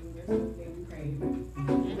praise you. In your son's name we pray.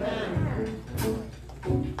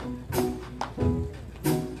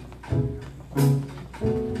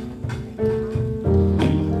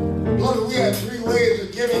 Beloved, we have 3 ways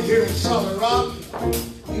of giving here in Solid Rock.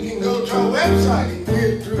 You can go to our website and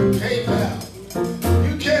give through PayPal.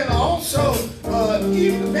 You can also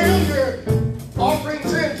mail your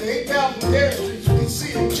offerings in to 8000 Dare Street, Suite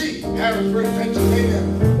C and G, Harrisburg, Pennsylvania,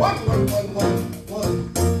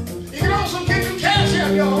 11111. You can also get your cash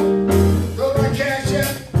app, y'all. Go to our cash app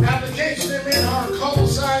application and in our call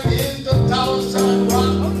sign is the $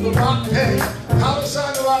 rock, the rock pay. $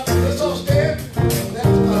 the rock pay. Let's all stand. And that's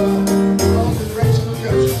all the direction of the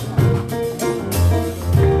ocean.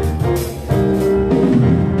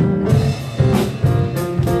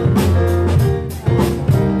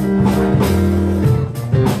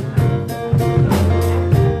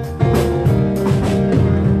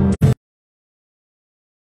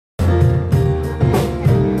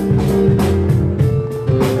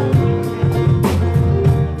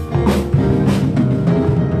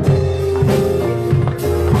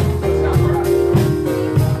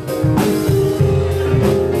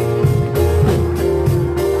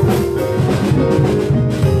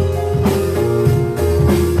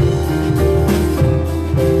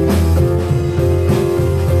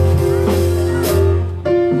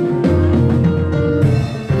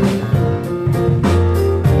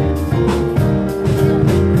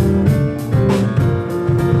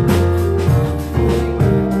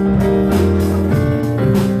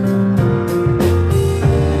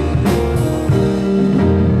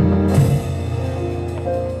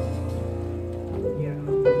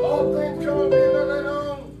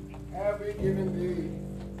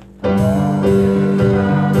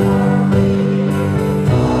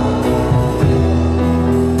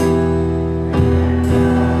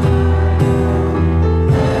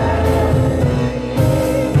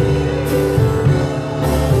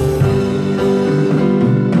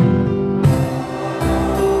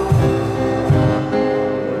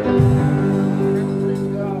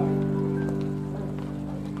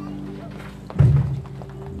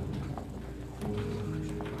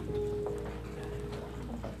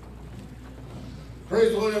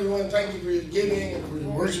 Praise the Lord, everyone. Thank you for your giving and for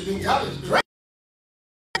your worshiping. God is great.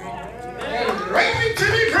 And greatly to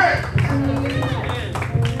be praised.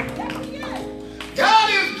 God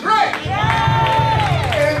is great.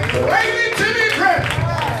 And greatly to be praised.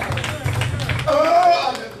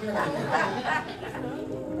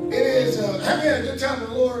 It is, have you had a good time with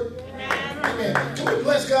the Lord? Amen. Can we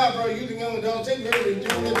bless God for our youth and young adults? They've really been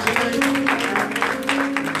doing it tonight.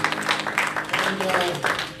 And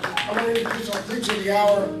I'm going to introduce our preacher of the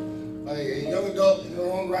hour, a young adult in her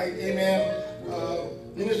own right. Amen.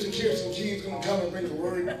 Minister Kirsten, she's going to come and bring the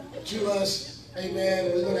word to us.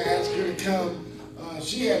 Amen. We're going to ask her to come.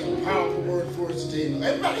 She has a powerful word for us today.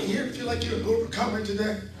 Everybody here feel like you're an overcomer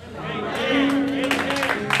today?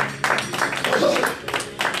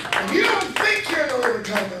 If you don't think you're an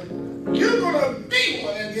overcomer, you're going to be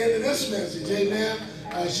one at the end of this message. Amen.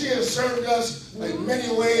 She has served us in many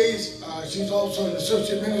ways. She's also an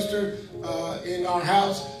associate minister in our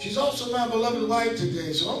house. She's also my beloved wife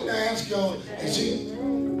today. So I'm going to ask y'all, and she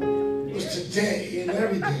was today and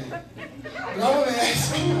every day. But I want to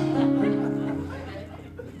ask you,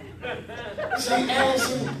 say,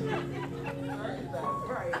 Allison,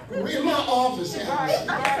 we're in my office, Allison,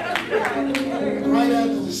 right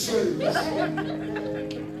after the service.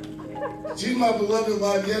 She's my beloved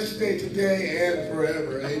wife yesterday, today, and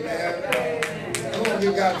forever. Amen. Come on,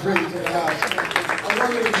 give God praise in the house. I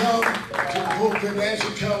want her to come to the pulpit, and as she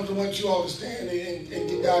comes, I want you all to stand and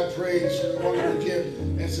give God praise for the one her gift.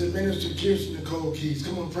 And say, Minister Kirsten Nicole Keys.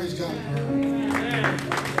 Come on, praise God for her.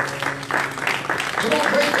 Come on,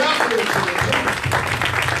 praise God for her today.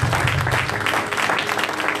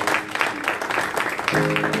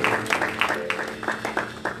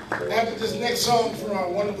 After this next song from our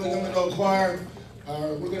wonderful young adult choir,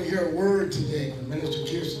 we're going to hear a word today from Minister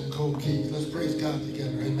Kirsten Nicole Keys. Let's praise God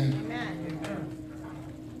together. Amen. Amen.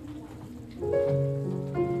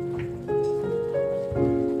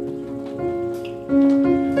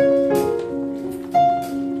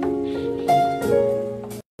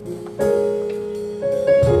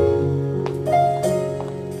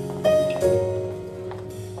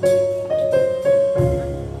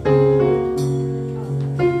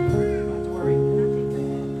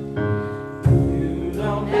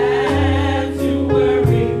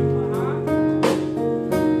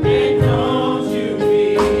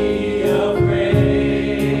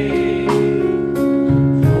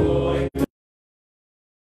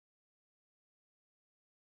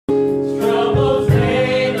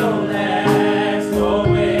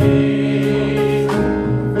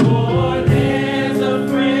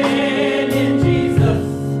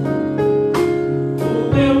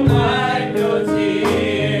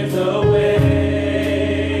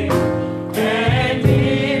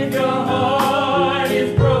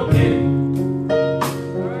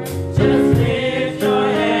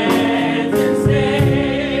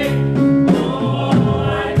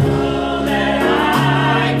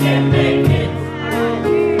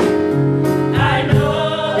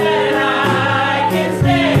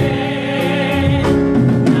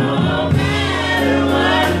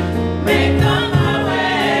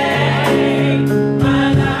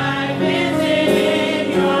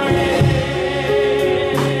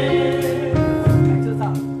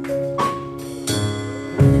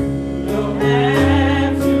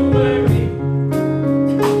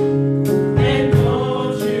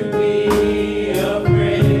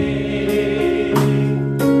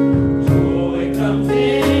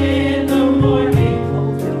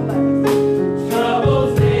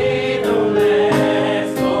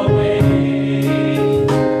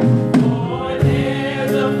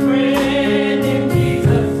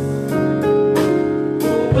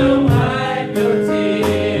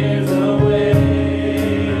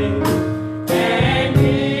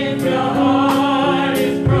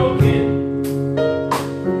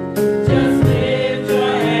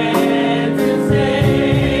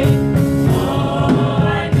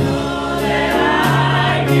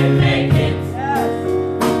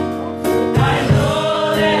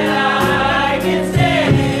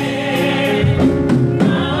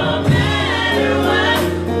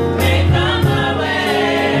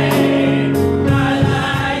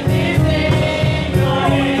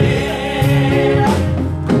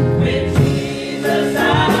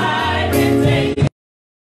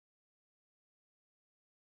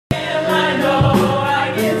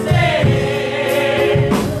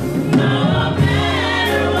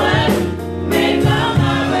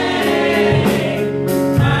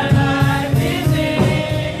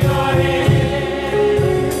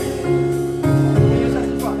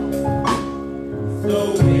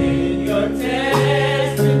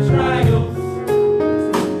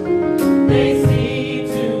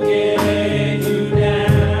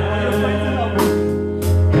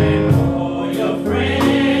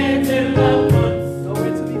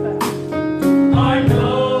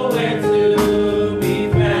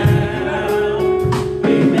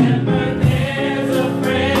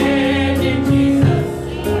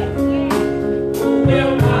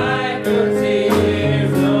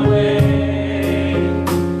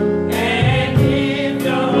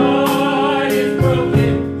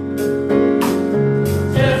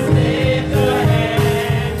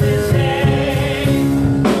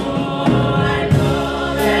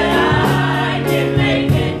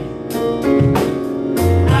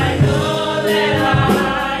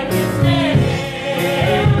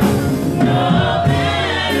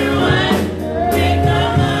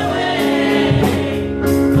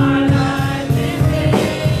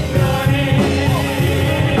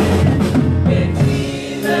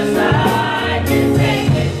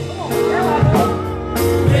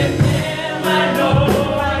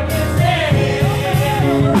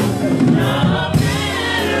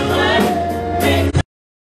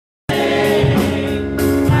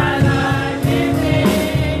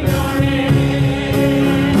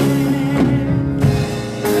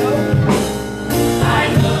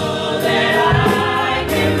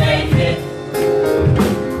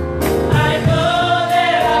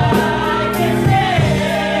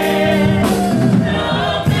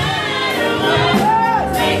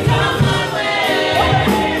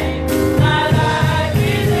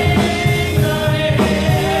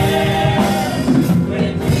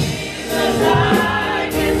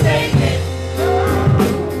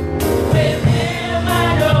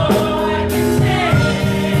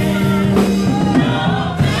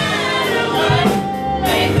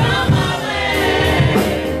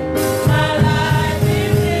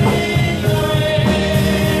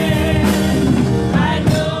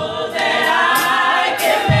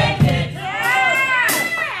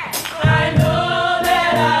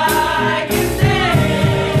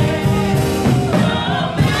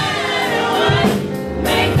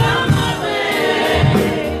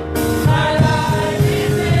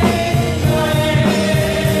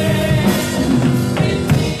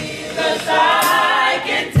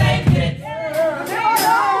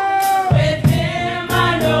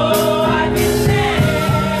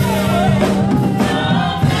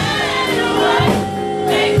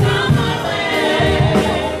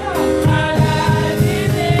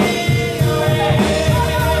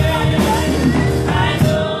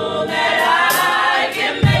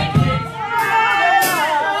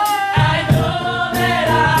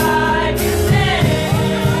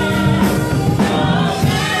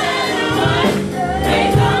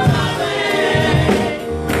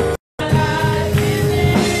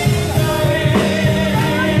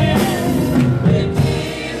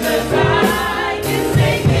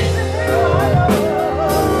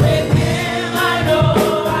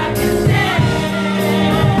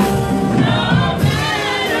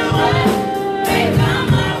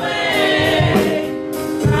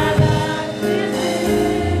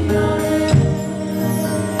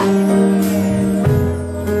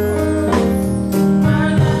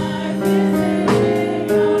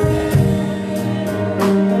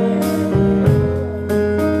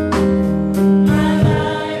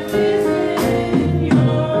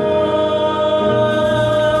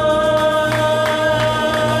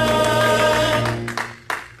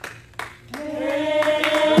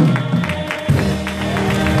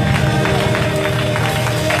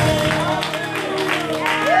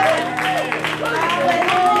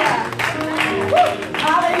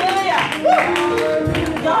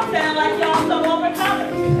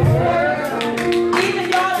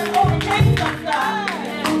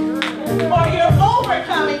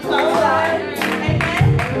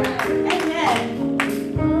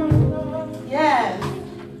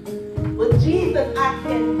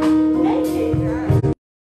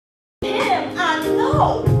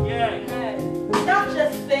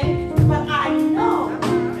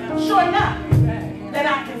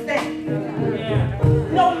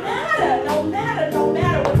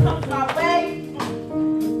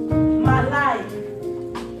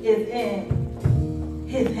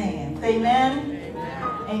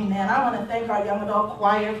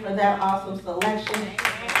 Choir for that awesome selection.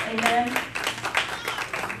 Amen.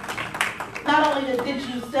 Not only did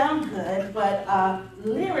you sound good, but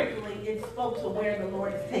lyrically it spoke to where the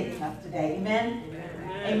Lord is taking us today. Amen.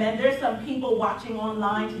 Amen. There's some people watching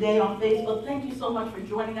online today on Facebook. Thank you so much for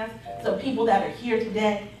joining us. Some people that are here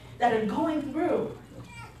today that are going through.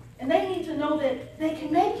 And they need to know that they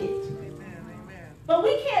can make it. But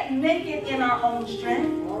we can't make it in our own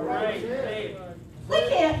strength. All right. We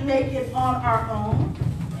can't make it on our own.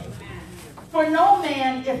 For no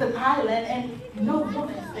man is an island and no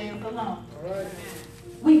woman stands alone.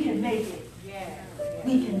 We can make it.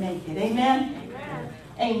 We can make it. Amen?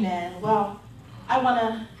 Amen. Well, I want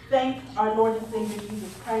to thank our Lord and Savior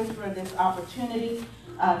Jesus Christ for this opportunity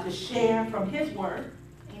to share from his word.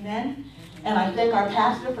 Amen. And I thank our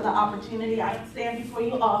pastor for the opportunity. I don't stand before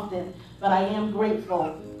you often, but I am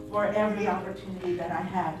grateful for every opportunity that I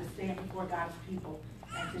have to stand before God's people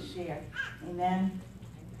and to share. Amen.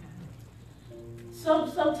 So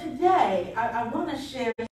today, I want to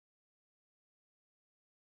share,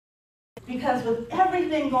 because with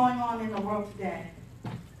everything going on in the world today,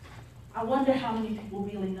 I wonder how many people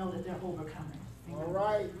really know that they're overcomers. All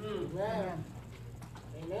right. Amen.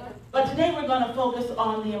 Amen. But today we're going to focus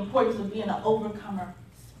on the importance of being an overcomer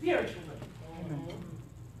spiritually.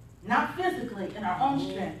 Not physically in our own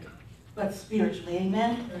strength, but spiritually.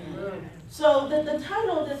 Amen? Amen. So the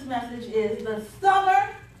title of this message is The Summer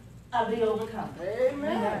of the Overcomer.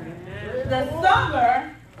 Amen. The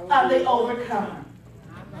Summer of the Overcomer.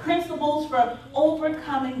 Principles for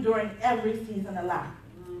overcoming during every season of life.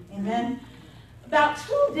 Amen? About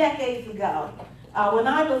 2 decades ago, when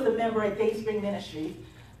I was a member at Dayspring Ministries,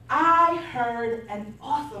 I heard an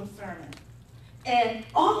awesome sermon. And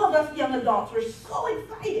all of us young adults were so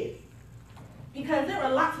excited because there were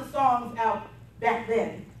lots of songs out back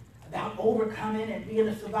then about overcoming and being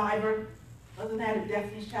a survivor. Wasn't that a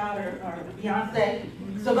Destiny's Child or Beyonce?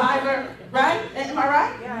 Survivor, right? Am I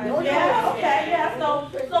right? Yeah, okay, yeah. So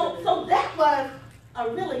that was a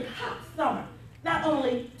really hot summer. Not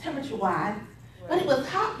only temperature-wise, but it was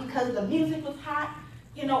hot because the music was hot.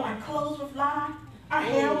 You know, our clothes were fly. Our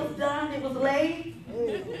hair was done. It was laid.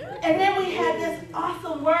 And then we had this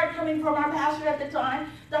awesome word coming from our pastor at the time,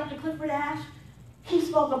 Dr. Clifford Ash. He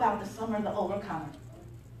spoke about the summer of the overcomer.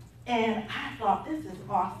 And I thought, this is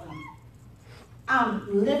awesome.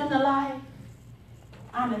 I'm living the life.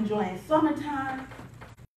 I'm enjoying summertime.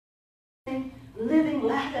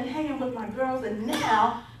 laughing, hanging with my girls, and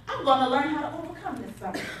now I'm going to learn how to overcome this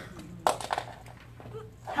summer.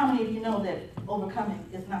 How many of you know that overcoming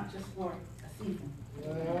is not just for a season?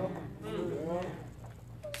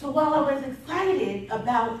 So while I was excited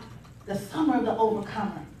about the summer of the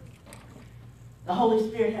overcomer, the Holy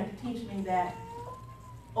Spirit had to teach me that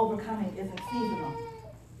overcoming isn't seasonal.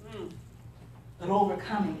 But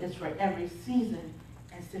overcoming is for every season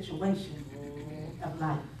and situation of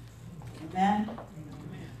life. Amen?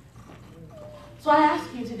 So I ask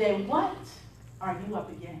you today, what are you up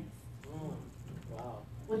against?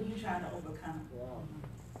 What are you trying to overcome?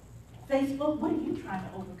 Facebook, what are you trying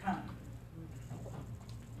to overcome?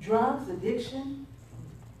 Drugs, addiction,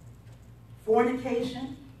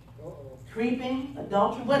 fornication, creeping,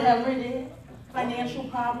 adultery, whatever it is, financial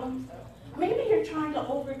problems. Maybe you're trying to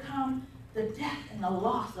overcome the death and the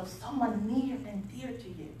loss of someone near and dear to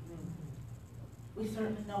you. We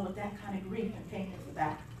certainly know what that kind of grief and pain is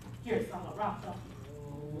about here at Solid Rock, don't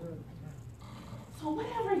we? So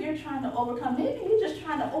whatever you're trying to overcome, maybe you're just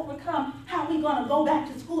trying to overcome how we're going to go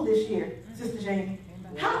back to school this year, Sister Jamie.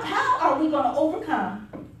 How are we going to overcome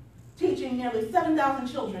teaching nearly 7,000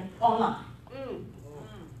 children online?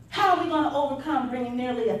 How are we going to overcome bringing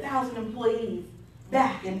nearly 1,000 employees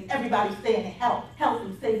back and everybody staying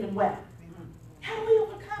healthy, safe, and well? How do we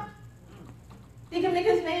overcome? Because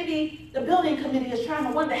maybe the building committee is trying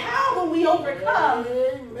to wonder, how will we overcome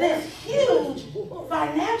this huge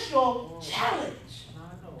financial challenge?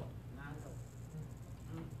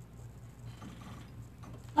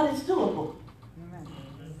 But it's doable.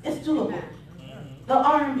 It's doable. The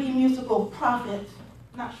R&B musical prophet,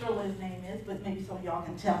 not sure what his name is, but maybe some of y'all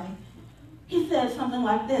can tell me. He said something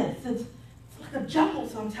like this: it's like a jungle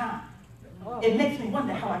sometimes. It makes me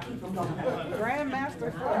wonder how I keep from going.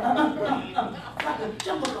 Grandmaster Flag. Like a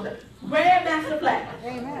jungle. Grandmaster Flag.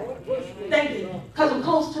 Amen. Thank you. Because I'm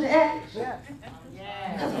close to the edge. Yes.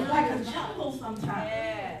 Because it's like a jungle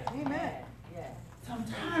sometimes. Amen.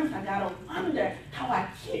 Sometimes I gotta wonder how I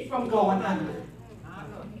keep from going under.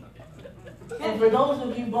 And for those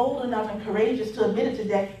of you bold enough and courageous to admit it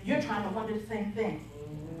today, you're trying to wonder the same thing.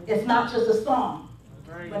 It's not just a song,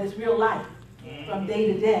 but it's real life. From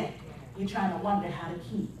day to day, you're trying to wonder how to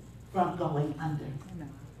keep from going under.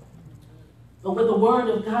 But with the Word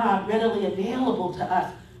of God readily available to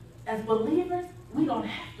us, as believers, we don't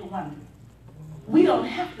have to wonder. We don't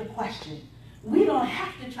have to question. We don't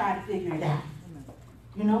have to try to figure it out.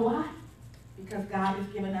 You know why? Because God has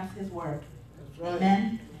given us His Word.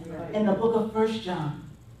 Amen? In the book of 1 John,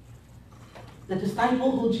 the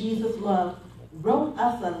disciple who Jesus loved wrote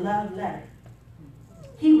us a love letter.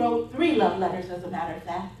 He wrote 3 love letters, as a matter of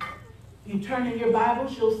fact. If you turn in your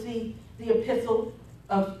Bibles, you'll see the epistle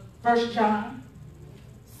of 1 John,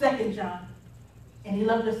 2 John, and he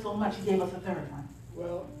loved us so much he gave us a 3rd one.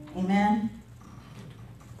 Well, amen?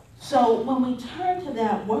 So when we turn to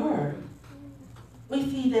that word, we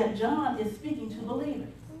see that John is speaking to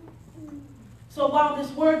believers. So while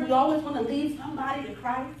this word, we always want to lead somebody to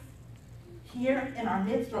Christ, here in our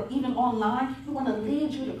midst or even online, we want to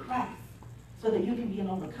lead you to Christ so that you can be an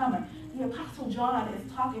overcomer. The Apostle John is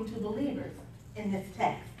talking to believers in this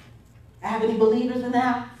text. I have any believers in the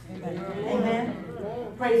house? Amen. Amen.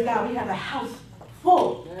 Praise God. We have a house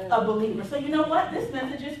full of believers. So you know what? This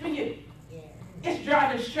message is for you. It's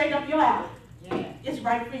driving straight up your alley. It's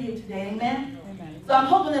right for you today. Amen. So I'm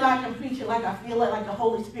hoping that I can preach it like I feel it, like the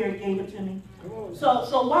Holy Spirit gave it to me.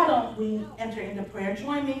 So why don't we enter into prayer?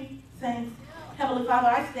 Join me, saints. Heavenly Father,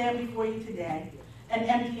 I stand before you today, an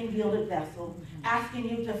empty and yielded vessel, asking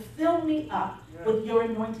you to fill me up with your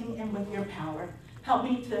anointing and with your power. Help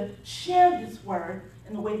me to share this word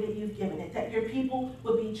in the way that you've given it, that your people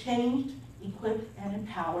will be changed, equipped, and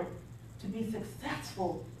empowered to be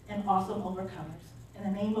successful and awesome overcomers. In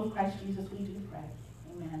the name of Christ Jesus, we do pray.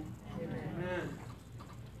 Amen. Amen.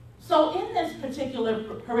 So in this particular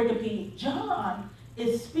pericope, John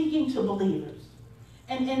is speaking to believers.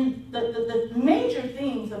 And the major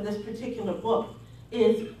themes of this particular book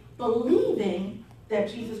is believing that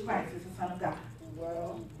Jesus Christ is the Son of God.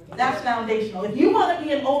 That's foundational. If you want to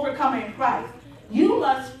be an overcomer in Christ, you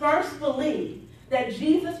must first believe that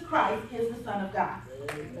Jesus Christ is the Son of God.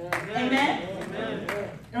 Amen? Amen.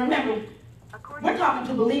 And remember, we're talking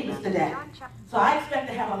to believers today. So I expect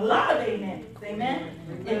to have a lot of amens,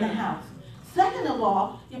 amen, in the house. Second of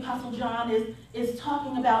all, the Apostle John is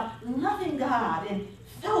talking about loving God and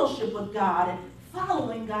fellowship with God and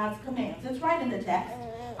following God's commands. It's right in the text.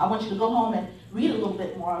 I want you to go home and read a little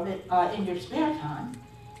bit more of it in your spare time.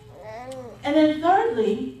 And then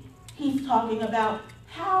thirdly, he's talking about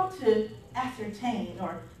how to ascertain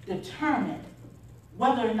or determine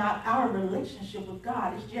whether or not our relationship with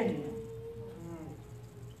God is genuine.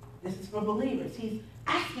 This is for believers. He's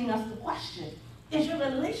asking us the question, is your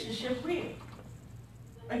relationship real?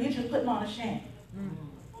 Or are you just putting on a sham?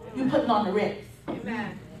 You're putting on the Ritz.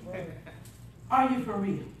 Amen. Are you for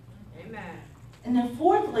real? Amen. And then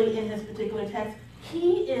fourthly, in this particular text,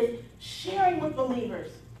 he is sharing with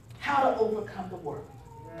believers how to overcome the world.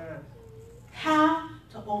 How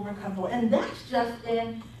to overcome the world. And that's just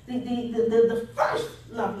in the first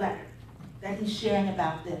love letter that he's sharing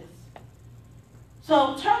about this.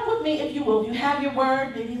 So turn with me, if you will. If you have your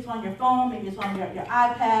word, maybe it's on your phone, maybe it's on your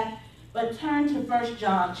iPad, but turn to 1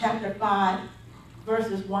 John chapter 5,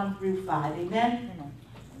 verses 1 through 5. Amen?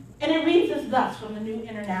 And it reads as thus from the New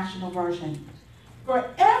International Version.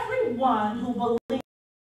 For everyone who believes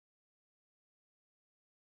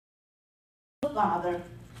the Father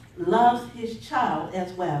loves his child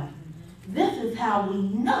as well. This is how we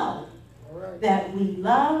know that we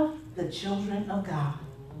love the children of God.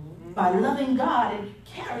 By loving God and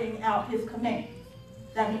carrying out his commands.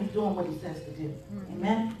 That means doing what he says to do.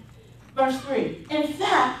 Amen? Verse 3. In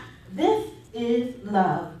fact, this is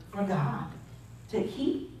love for God, to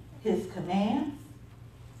keep his commands,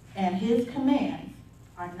 and his commands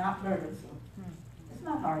are not burdensome. It's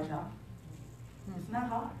not hard, y'all. It's not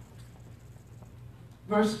hard.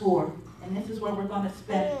 Verse 4, and this is where we're going to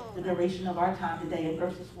spend the duration of our time today in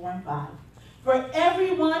verses 4 and 5. For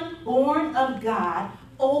everyone born of God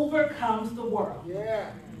overcomes the world.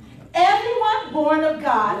 Yeah. Everyone born of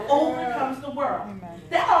God overcomes the world. Amen.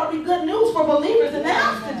 That ought to be good news for believers in the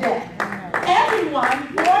house today. Amen.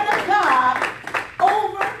 Everyone born of God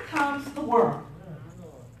overcomes the world.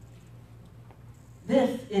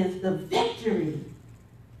 This is the victory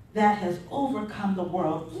that has overcome the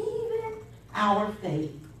world, even our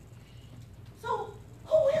faith. So,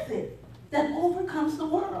 who is it that overcomes the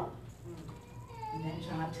world? And then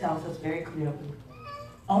John tells us very clearly,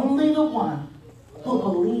 only the one who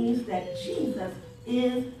believes that Jesus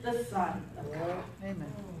is the Son of God.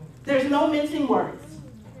 Amen. There's no mincing words.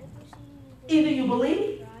 Either you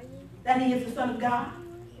believe that he is the Son of God,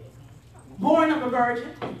 born of a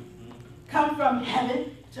virgin, come from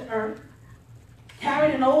heaven to earth,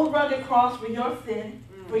 carried an old rugged cross for your sin,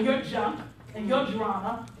 for your junk, and your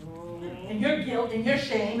drama, and your guilt, and your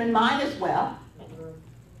shame, and mine as well,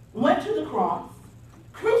 went to the cross,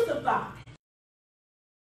 crucified,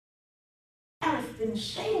 embarrassed and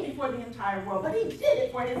shamed before the entire world, but he did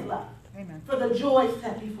it for his love. Amen. For the joy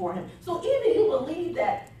set before him. So either you believe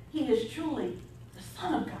that he is truly the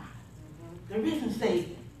Son of God, the risen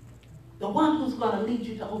Savior, the one who's going to lead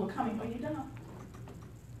you to overcoming, or you don't.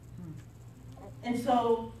 And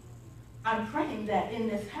so I'm praying that in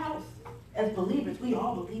this house, as believers, we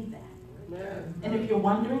all believe that. Amen. And if you're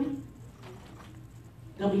wondering,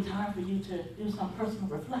 there'll be time for you to do some personal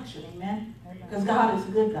reflection. Amen? Because God is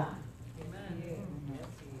a good God. Amen.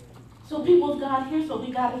 So people of God, here's what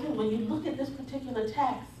we got to do. When you look at this particular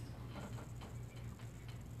text,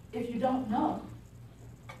 if you don't know,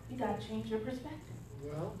 you got to change your perspective.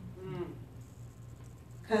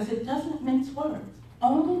 Because it doesn't mince words.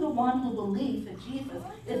 Only the one who believes that Jesus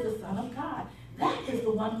is the Son of God, that is the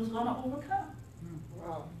one who's going to overcome.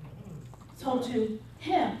 Wow. So to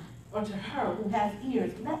him or to her who has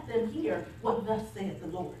ears, let them hear what thus saith the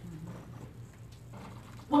Lord.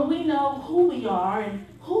 When we know who we are and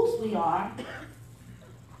whose we are,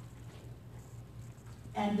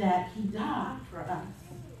 and that he died for us,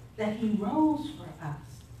 that he rose for us,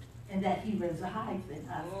 and that he resides in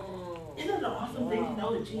us. Isn't it an awesome thing to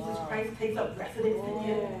know that Jesus Christ takes up residence in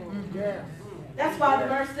you? Yes. That's why the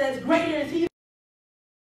verse says, greater is he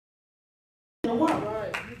in the world.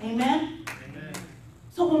 Amen? Amen?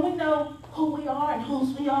 So when we know who we are and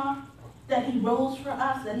whose we are, that he rose for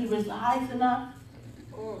us, that he resides in us,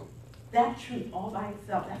 that truth all by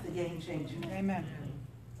itself, that's a game changer. Amen.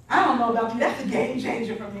 I don't know about you, that's a game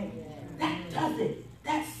changer for me. That does it.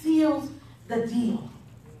 That seals the deal.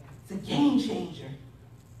 It's a game changer.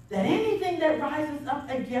 That anything that rises up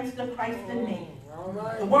against the Christ in me,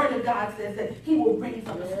 the Word of God says that he will raise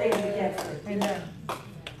up a stand against it. Amen.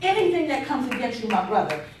 Anything that comes against you, my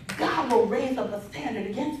brother, God will raise up a standard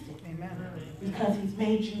against it. Amen. Because he's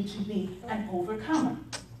made you to be an overcomer.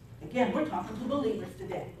 Again, we're talking to believers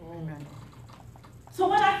today. Amen. So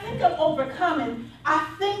when I think of overcoming,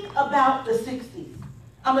 I think about the 60s.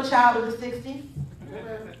 I'm a child of the 60s.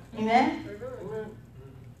 Amen?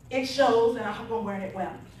 It shows, and I hope I'm wearing it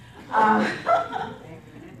well.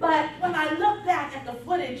 But when I look back at the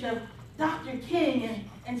footage of Dr. King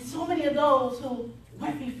and so many of those who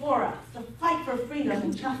went before us to fight for freedom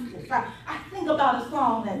and justice, I think about a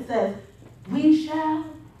song that says, we shall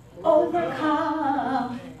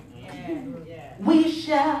overcome. We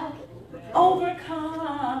shall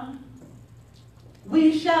overcome.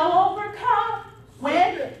 We shall overcome.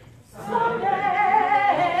 When? Someday.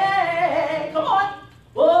 Come on.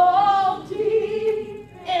 Oh, deep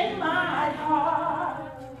in my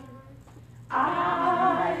heart,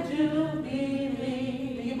 I do believe.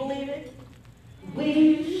 Do you believe it?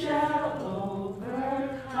 We shall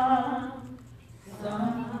overcome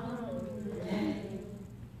someday.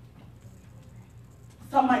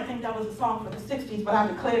 Some might think that was a song for the 60s, but I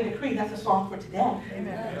declare and decree that's a song for today.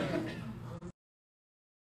 Amen.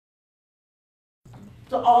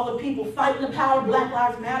 To all the people fighting the power of Black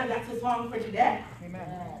Lives Matter, that's a song for today.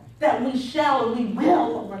 Amen. That we shall and we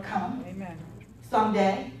will overcome. Amen.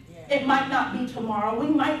 Someday. It might not be tomorrow. We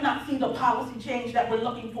might not see the policy change that we're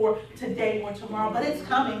looking for today or tomorrow, but it's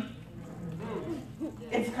coming.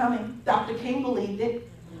 It's coming. Dr. King believed it.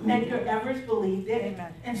 Medgar Evers believed it.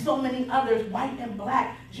 Amen. And so many others, white and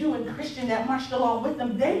black, Jew and Christian, that marched along with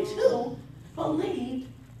them, they too believed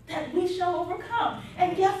that we shall overcome.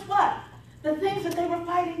 And guess what? The things that they were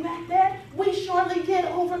fighting back then, we surely did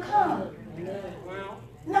overcome.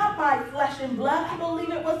 Not by flesh and blood. I believe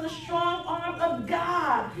it was the strong arm of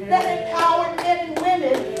God that empowered men and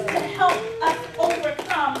women to help us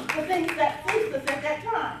overcome the things that faced us at that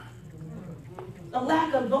time. The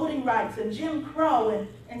lack of voting rights and Jim Crow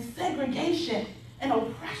and segregation and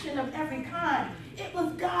oppression of every kind. It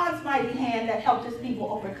was God's mighty hand that helped his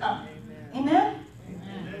people overcome. Amen?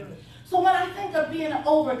 Amen. So when I think of being an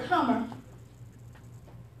overcomer,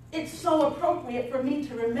 it's so appropriate for me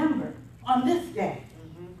to remember on this day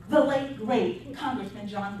the late, great Congressman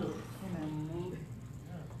John Lewis.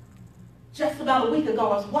 Just about a week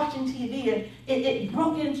ago, I was watching TV and it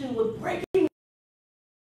broke into with breaking.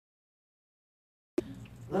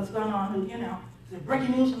 What's going on? You know, is it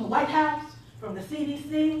breaking news from the White House, from the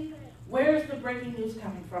CDC? Where is the breaking news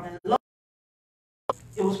coming from? And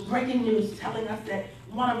it was breaking news telling us that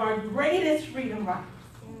one of our greatest freedom riders,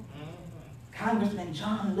 Congressman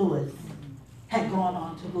John Lewis, had gone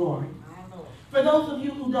on to glory. For those of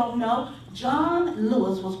you who don't know, John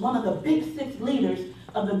Lewis was one of the big six leaders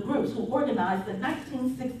of the groups who organized the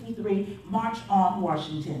 1963 March on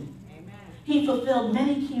Washington. Amen. He fulfilled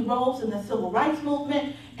many key roles in the civil rights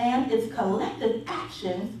movement and its collective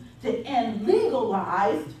actions to end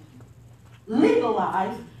legalized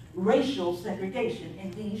racial segregation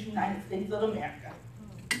in these United States of America.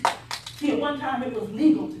 See, at one time it was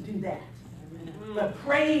legal to do that. But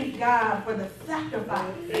praise God for the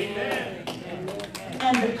sacrifice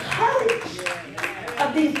and the courage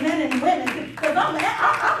of these men and women. Because I'm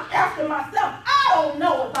asking myself, I don't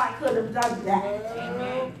know if I could have done that.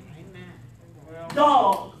 Amen.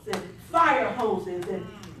 Dogs and fire hoses and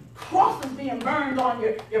crosses being burned on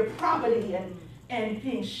your property and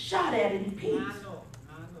being shot at in peace.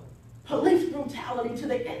 Police brutality to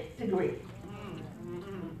the nth degree.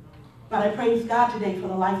 But I praise God today for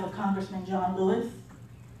the life of Congressman John Lewis.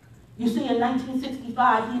 You see, in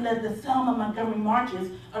 1965, he led the Selma Montgomery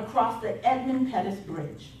marches across the Edmund Pettus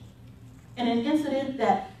Bridge in an incident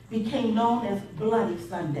that became known as Bloody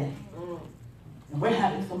Sunday. And we're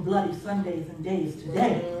having some Bloody Sundays and days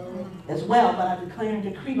today as well, but I declare and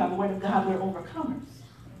decree by the word of God we're overcomers.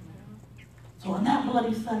 So on that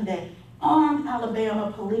Bloody Sunday, armed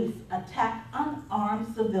Alabama police attacked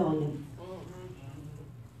unarmed civilians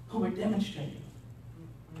who were demonstrating,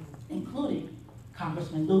 including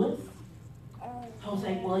Congressman Lewis,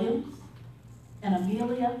 Jose Williams, and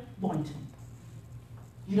Amelia Boynton.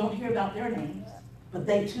 You don't hear about their names, but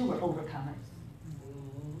they too were overcomers.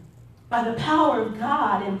 By the power of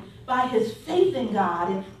God and by his faith in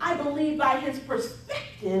God, and I believe by his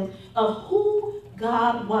perspective of who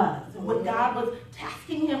God was and what God was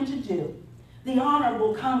tasking him to do, the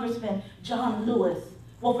Honorable Congressman John Lewis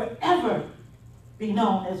will forever be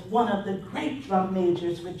known as one of the great drum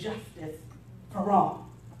majors for justice for all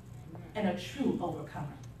and a true overcomer.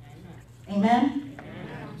 Amen?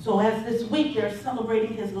 Amen? So as this week they're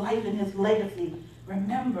celebrating his life and his legacy,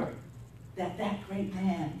 remember that that great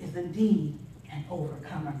man is indeed an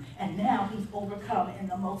overcomer. And now he's overcome in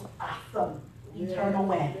the most awesome, eternal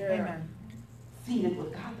way. Amen. Seated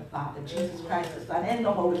with God the Father, Jesus Christ the Son, and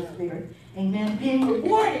the Holy Spirit. Amen. Being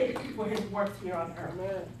rewarded for his works here on earth.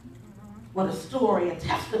 Amen. What a story, a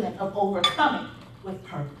testament of overcoming with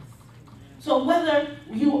purpose. So whether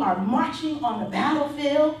you are marching on the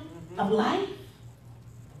battlefield of life,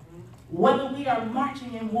 whether we are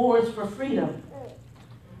marching in wars for freedom,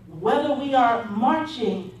 whether we are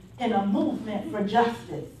marching in a movement for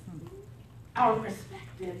justice, our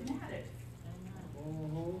perspective matters.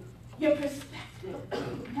 Your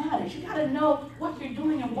perspective matters. You got to know what you're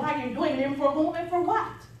doing and why you're doing it, and for whom and for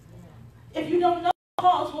what. If you don't know, the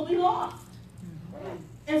cause will be lost.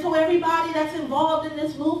 And so everybody that's involved in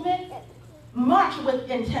this movement, march with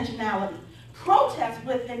intentionality. Protest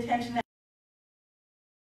with intentionality.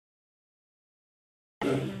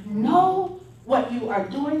 Know what you are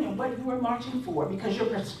doing and what you are marching for, because your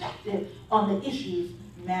perspective on the issues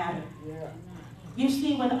matter. You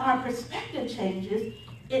see, when our perspective changes,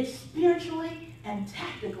 it spiritually and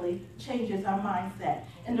tactically changes our mindset.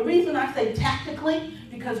 And the reason I say tactically,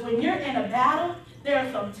 because when you're in a battle, there are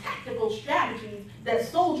some tactical strategies that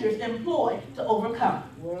soldiers employ to overcome.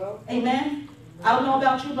 Amen? I don't know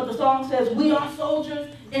about you, but the song says, we are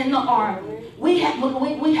soldiers in the army. We have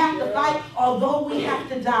to fight, although we have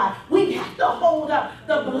to die. We have to hold up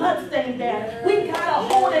the bloodstained banner. We got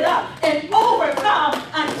to hold it up and overcome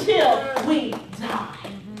until we die.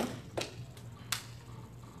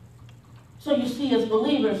 So you see, as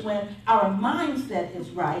believers, when our mindset is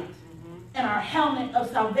right and our helmet of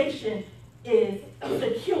salvation is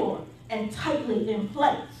secure and tightly in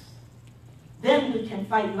place, then we can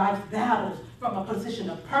fight life's battles from a position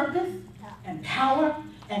of purpose and power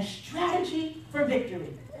and strategy for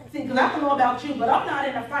victory. See, because I don't know about you, but I'm not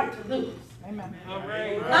in a fight to lose. Amen.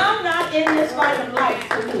 I'm not in this fight of life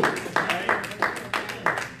to lose.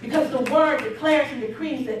 Because the word declares and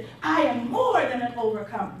decrees that I am more than an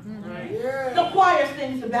overcomer. The choir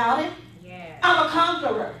sings about it. I'm a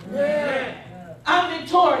conqueror. I'm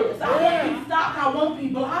victorious. I won't be stopped. I won't be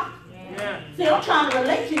blocked. See, I'm trying to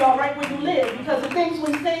relate to y'all right where you live, because the things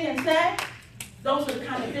we sing and say, those are the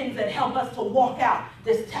kind of things that help us to walk out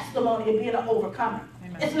this testimony of being an overcomer.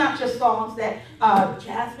 Amen. It's not just songs that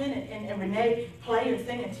Jasmine and Renee play and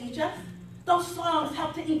sing and teach us. Those songs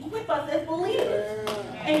help to equip us as believers.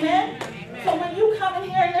 Amen? Amen. So when you come in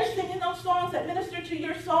here and they're singing those songs that minister to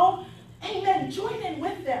your soul, amen, join in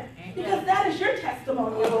with them. Amen. Because that is your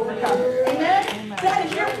testimony of overcoming. Amen? Amen? That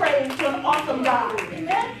is your praise to an awesome God.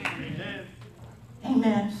 Amen? Amen.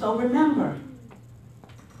 Amen. So remember,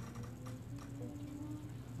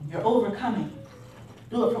 you're overcoming.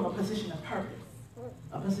 Do it from a position of purpose,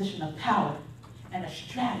 a position of power, and a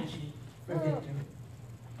strategy for victory.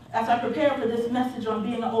 As I prepared for this message on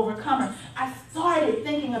being an overcomer, I started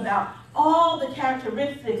thinking about all the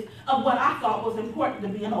characteristics of what I thought was important to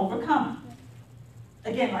be an overcomer.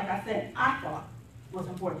 Again, like I said, I thought was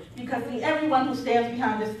important. Because see, everyone who stands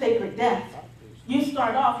behind this sacred desk, you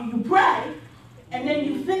start off, you pray, and then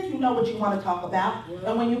you think you know what you want to talk about.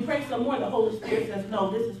 And when you pray some more, the Holy Spirit says,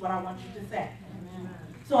 no, this is what I want you to say.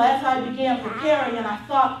 So as I began preparing, and I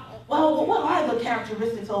thought, well, what are the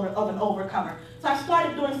characteristics of an overcomer? So I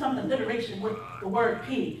started doing some alliteration with the word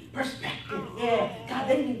P, perspective. Yeah, God,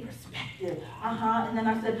 they need perspective. And then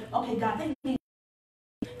I said, okay, God, they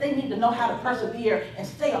need to know how to persevere and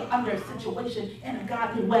stay up under a situation in a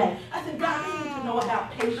godly way. I said, God, they need to know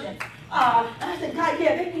about patience. And I said, God,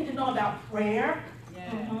 yeah, they need to know about prayer.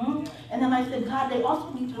 And then I said, God, they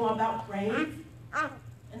also need to know about praise.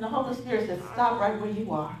 And the Holy Spirit said, stop right where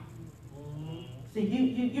you are. See,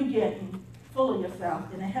 you getting full of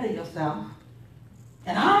yourself and ahead of yourself.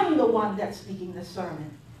 And I'm the one that's speaking this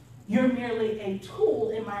sermon. You're merely a tool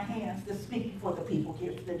in my hands to speak before the people,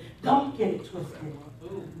 Kirsten. Don't get it twisted.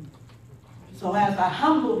 So as I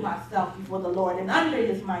humbled myself before the Lord and under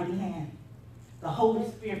his mighty hand, the Holy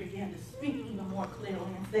Spirit began to speak even more clearly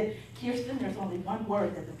and said, Kirsten, there's only one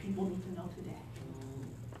word that the people need to know today.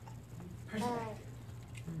 Perspective.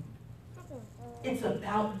 It's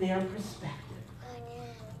about their perspective.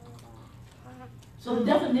 So the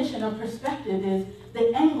definition of perspective is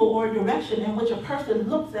the angle or direction in which a person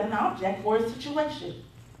looks at an object or a situation.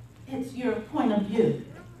 It's your point of view.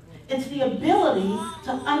 It's the ability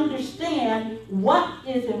to understand what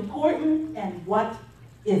is important and what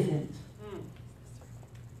isn't.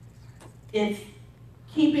 It's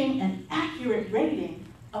keeping an accurate rating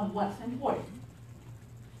of what's important.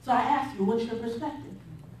 So I ask you, what's your perspective?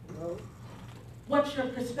 What's your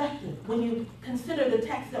perspective when you consider the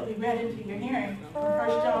text that we read into your hearing from 1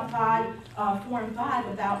 John 5, 4 and 5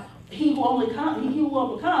 about he who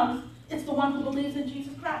overcomes, it's the one who believes in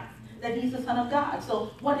Jesus Christ, that he's the Son of God.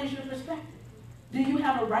 So what is your perspective? Do you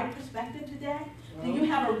have a right perspective today? Do you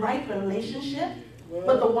have a right relationship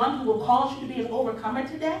with the one who will cause you to be an overcomer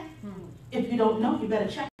today? If you don't know, you better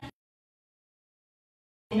check.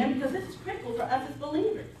 Amen, because this is critical for us as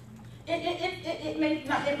believers.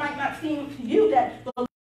 It might not seem to you that, but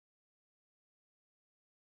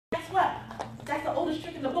guess what? That's the oldest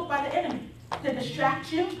trick in the book by the enemy. To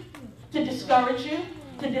distract you, to discourage you,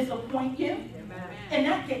 to disappoint you, and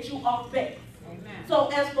that gets you off base. So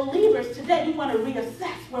as believers today, we want to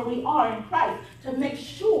reassess where we are in Christ to make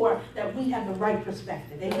sure that we have the right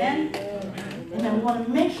perspective. Amen? Amen. We want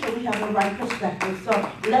to make sure we have the right perspective.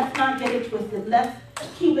 So let's not get it twisted. Let's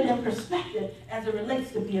keep it in perspective as it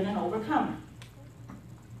relates to being an overcomer.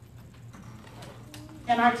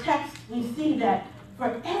 In our text, we see that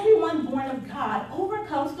for everyone born of God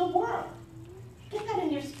overcomes the world. Get that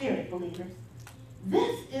in your spirit, believers.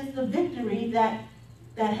 This is the victory that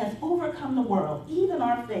has overcome the world, even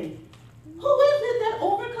our faith. Who is it that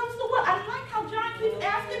overcomes the world? I like how John keeps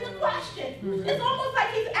asking the question. It's almost like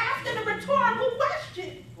he's asking a rhetorical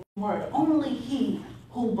question. Word, only he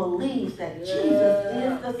who believes that Jesus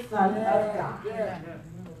is the Son of God.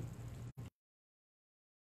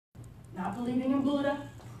 Not believing in Buddha,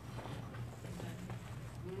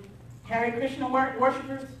 Hare Krishna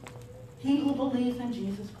worshipers, he who believes in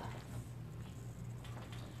Jesus Christ.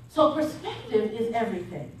 So perspective is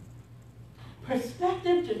everything.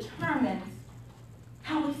 Perspective determines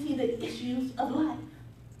how we see the issues of life.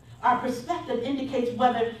 Our perspective indicates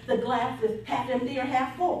whether the glass is half empty or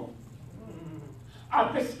half full. Our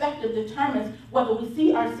perspective determines whether we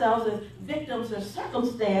see ourselves as victims of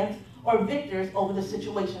circumstance or victors over the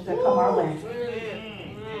situations that come our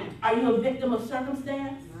way. Are you a victim of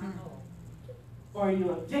circumstance? Or are you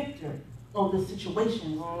a victor over the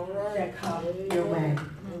situations that come your way?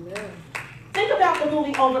 Think about the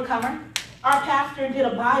movie Overcomer. Our pastor did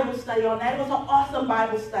a Bible study on that. It was an awesome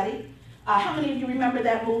Bible study. How many of you remember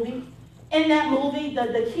that movie? In that movie,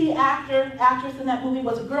 the key actress in that movie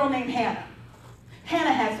was a girl named Hannah.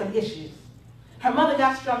 Hannah had some issues. Her mother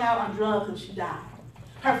got strung out on drugs and she died.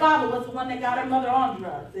 Her father was the one that got her mother on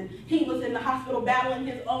drugs, and he was in the hospital battling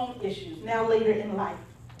his own issues, now later in life.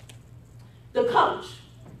 The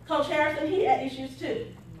Coach Harrison, he had issues too.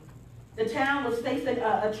 The town was facing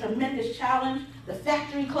a tremendous challenge. The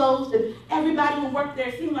factory closed, and everybody who worked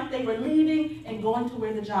there seemed like they were leaving and going to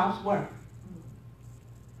where the jobs were.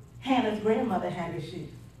 Hannah's grandmother had issues.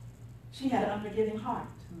 She had an unforgiving heart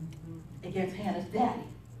against Hannah's daddy,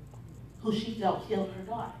 who she felt killed her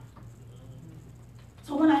daughter.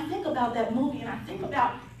 So when I think about that movie and I think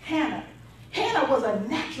about Hannah, Hannah was a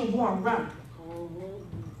natural-born runner.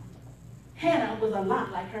 Hannah was a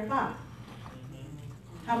lot like her father.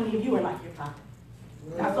 How many of you are like your father?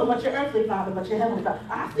 Not so much your earthly father, but your heavenly father.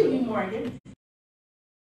 I see you, Morgan.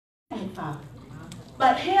 Father.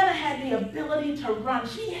 But Hannah had the ability to run.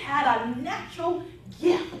 She had a natural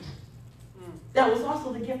gift that was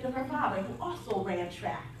also the gift of her father, who also ran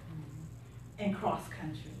track and cross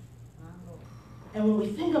country. And when we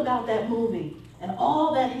think about that movie and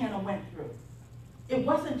all that Hannah went through, it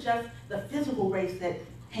wasn't just the physical race that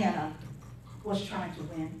Hannah was trying to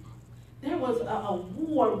win. There was a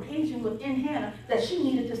war raging within Hannah that she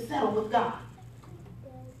needed to settle with God.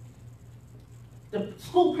 The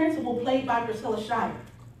school principal, played by Priscilla Shire,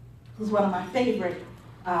 who's one of my favorite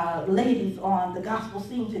ladies on the gospel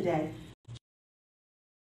scene today,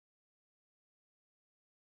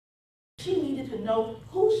 she needed to know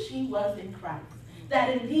who she was in Christ, that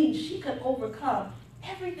indeed she could overcome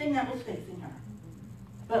everything that was facing her.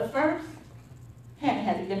 But first, Hannah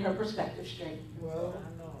had to get her perspective straight.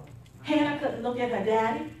 Hannah couldn't look at her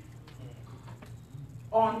daddy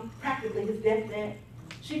on practically his deathbed.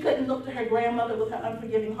 She couldn't look to her grandmother with her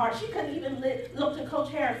unforgiving heart. She couldn't even look to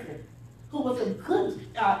Coach Harrison, who was a good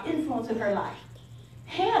influence in her life.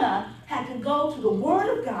 Hannah had to go to the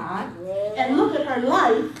Word of God and look at her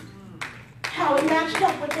life, how it matched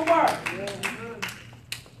up with the Word.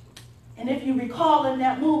 And if you recall in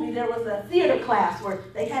that movie, there was a theater class where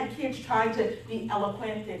they had kids trying to be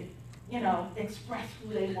eloquent and, express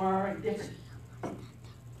who they were and different.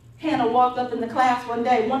 Hannah walked up in the class one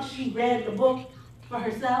day. Once she read the book for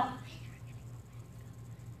herself,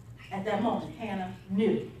 at that moment, Hannah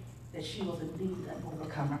knew that she was indeed an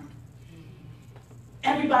overcomer.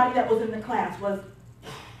 Everybody that was in the class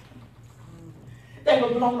they were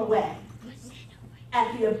blown away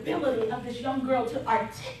at the ability of this young girl to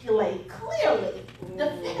articulate clearly,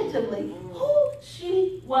 definitively, who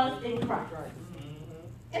she was in Christ.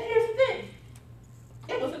 And here's the thing.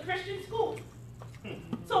 It was a Christian school.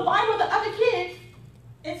 So why were the other kids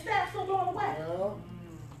and staff so blown away?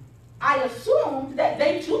 I assumed that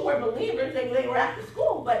they too were believers. They were at the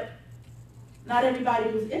school, but not everybody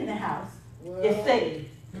who's in the house is saved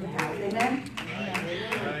in the house. Amen?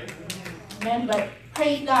 Amen. But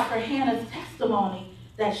praise God for Hannah's testimony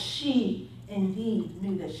that she indeed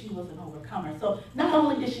knew that she was an overcomer. So not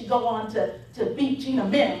only did she go on to beat Gina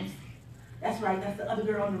Mims, that's right, that's the other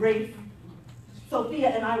girl in the race. Sophia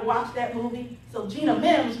and I watched that movie. So Gina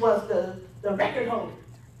Mims was the record holder.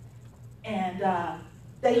 And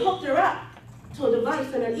they hooked her up to a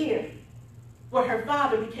device in her ear where her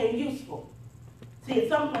father became useful. See, at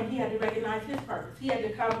some point, he had to recognize his purpose. He had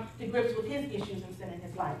to come to grips with his issues and sin in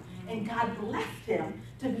his life. And God blessed him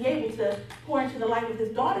to be able to pour into the life of his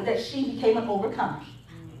daughter that she became an overcomer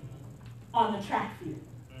on the track field.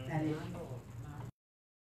 That is.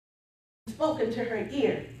 Spoken to her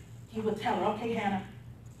ear, he would tell her, okay, Hannah,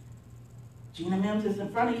 Gina Mims is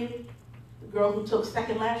in front of you. The girl who took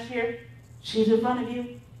second last year, she's in front of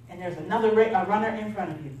you. And there's another runner in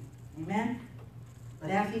front of you. Amen? But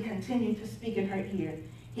as he continued to speak in her ear,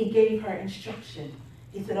 he gave her instruction.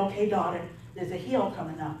 He said, okay, daughter, there's a hill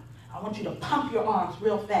coming up. I want you to pump your arms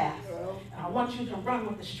real fast. And I want you to run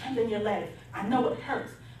with the strength in your legs. I know it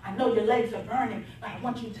hurts. I know your legs are burning, but I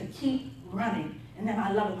want you to keep running. And then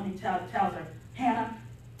I love it when he tells her, Hannah,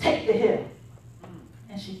 take the hill.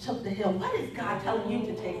 And she took the hill. What is God telling you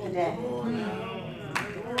to take today?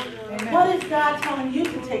 What is God telling you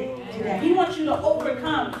to take today? He wants you to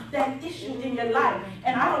overcome that issue in your life.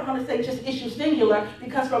 And I don't want to say just issue singular,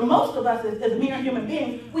 because for most of us as mere human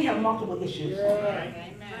beings, we have multiple issues.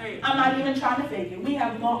 I'm not even trying to fake it. We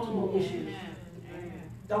have multiple issues.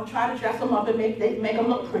 Don't try to dress them up and make them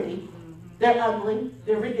look pretty. They're ugly.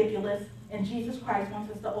 They're ridiculous. And Jesus Christ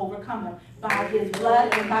wants us to overcome them by his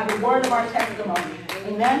blood and by the word of our testimony.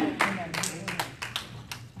 Amen?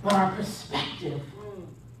 But our perspective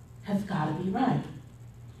has got to be right.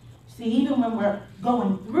 See, even when we're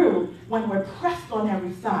going through, when we're pressed on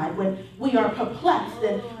every side, when we are perplexed,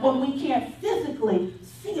 and when we can't physically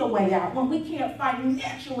see a way out, when we can't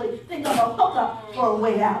financially think of a hookup for a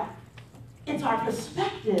way out, it's our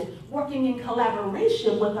perspective working in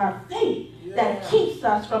collaboration with our faith that keeps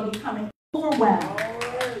us from becoming overwhelmed,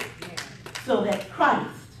 so that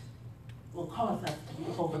Christ will cause us to be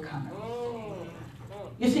overcomers.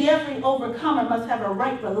 You see, every overcomer must have a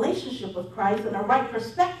right relationship with Christ and a right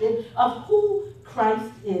perspective of who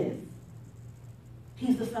Christ is.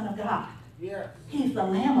 He's the Son of God. He's the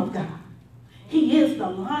Lamb of God. He is the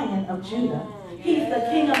Lion of Judah. He's the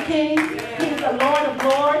King of Kings. He's the Lord of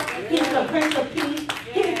Lords. He's the Prince of Peace.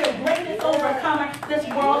 He's the greatest overcomer this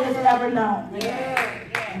world has ever known.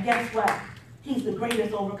 And guess what? He's the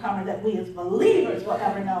greatest overcomer that we as believers will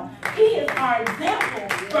ever know. He is our example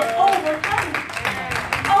for overcoming.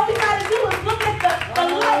 All we got to do is look at the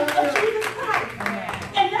life of Jesus Christ.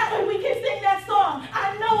 And that way we can sing that song.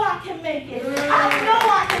 I know I can make it. I know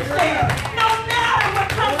I can stand. No matter what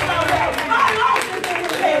comes my way, my life is in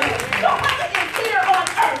his hands. So whether it's here on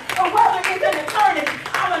earth or whether it's in eternity,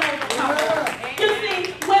 I'm an overcomer. You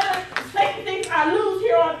see, whether Satan thinks I lose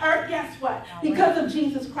here on earth, guess what? Because of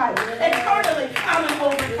Jesus Christ. Eternally, I'm an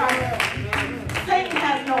overcomer. Satan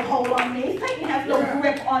has no hold on me. Satan has no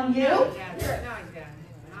grip on you.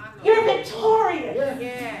 You're victorious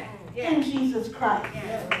in Jesus Christ.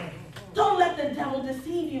 Don't let the devil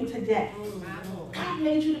deceive you today. God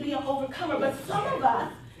made you to be an overcomer, but some of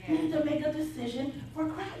us need to make a decision for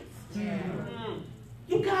Christ.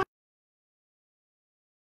 You got.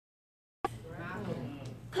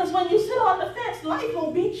 Because when you sit on the fence, life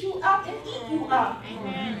will beat you up and eat you up.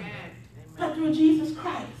 But through Jesus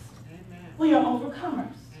Christ, we are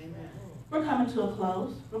overcomers. We're coming to a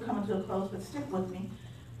close. We're coming to a close, but stick with me.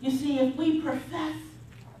 You see, if we profess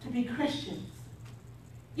to be Christians,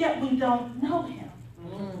 yet we don't know him.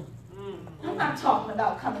 I'm not talking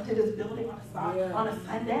about coming to this building on a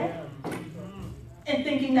Sunday and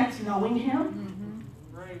thinking that's knowing him.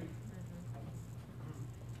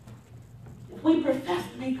 If we profess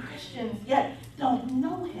to be Christians, yet don't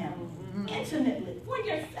know him intimately for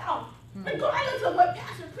yourself, regardless of what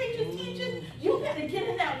pastor preaches, teaches, you got to get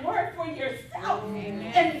in that word for yourself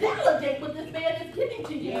and validate what this man is giving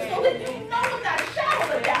to you so that you know without a shadow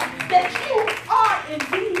of a doubt that you are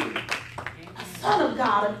indeed a son of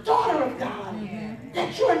God, a daughter of God,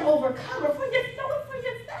 that you're an overcomer. Know it for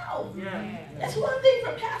yourself. It's one thing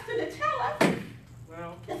for pastor to tell us.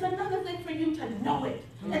 It's another thing for you to know it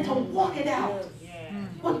and to walk it out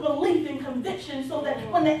with belief and conviction so that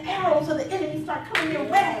when the arrows of the enemy start coming your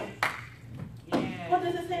way, what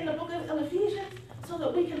does it say in the book of Ephesians? So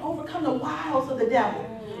that we can overcome the wiles of the devil.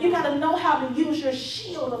 You got to know how to use your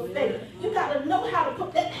shield of faith. You got to know how to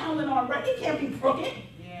put that helmet on right. It can't be crooked.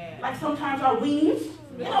 Like sometimes our weaves.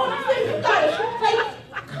 You know what I'm saying? You got to straighten.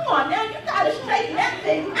 Come on now, you got to straighten that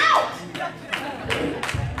thing out.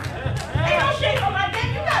 Ain't no shame on my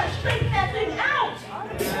name. You got to straighten that thing out.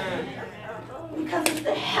 Because it's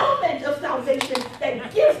the helmet of salvation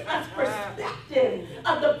that gives us perspective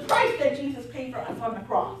of the price that Jesus paid for us on the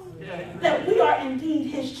cross. That we are indeed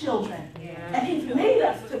his children. And he's made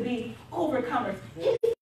us to be overcomers. He's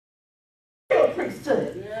a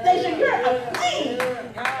priesthood. You're a queen.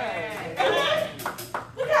 Amen.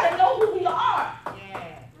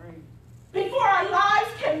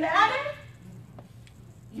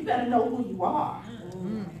 you are.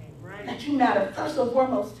 That you matter first and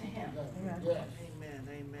foremost to him.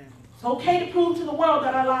 It's okay to prove to the world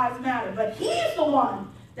that our lives matter, but he's the one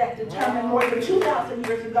that determined more than 2,000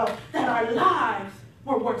 years ago that our lives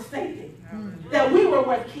were worth saving, that we were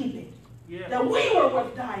worth keeping, that we were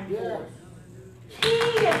worth dying for. He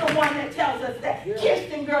is the one that tells us that,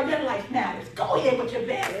 Kirsten, girl, your life matters. Go ahead with your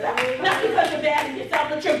bad stuff. Not because you're bad in yourself,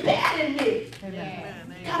 but you're bad in me.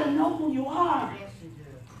 You got to know who you are.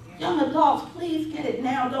 Young adults, please get it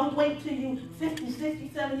now. Don't wait till you 50,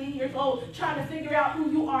 60, 70 years old trying to figure out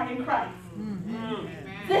who you are in Christ.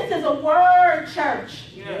 This is a word,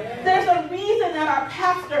 church. There's a reason that our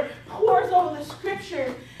pastor pores over the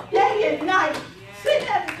scriptures day and night, sitting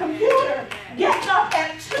at the computer, getting up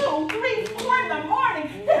at 2, 3, 4 in the morning.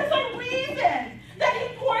 There's a reason that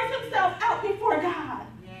he pours himself out before God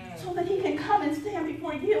so that he can come and stand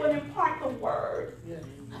before you and impart the word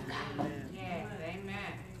of God.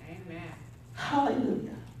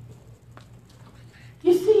 Hallelujah.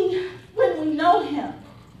 You see, when we know him,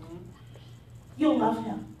 you'll love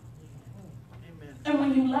him. And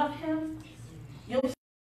when you love him, you'll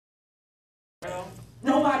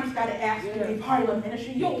nobody's got to ask you to be part of a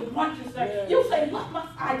ministry. You'll want to serve. You'll say, what must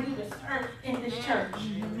I do to serve in this church?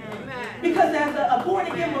 Because as a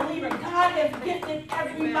born-again believer, God has gifted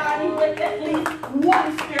everybody with at least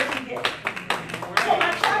one spiritual gift. So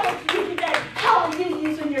my challenge to you today, how are you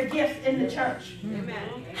using your gifts in the church?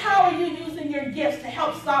 How are you using your gifts to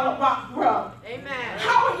help Solid Rock grow?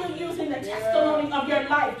 How are you using the testimony of your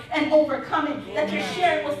life and overcoming that you're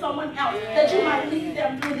sharing with someone else, that you might lead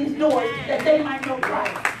them through these doors, that they might know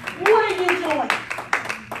Christ? What are you doing?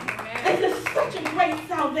 This is such a great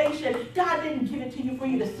salvation. God didn't give it to you for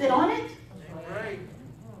you to sit on it.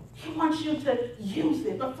 He wants you to use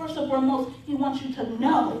it. But first and foremost, he wants you to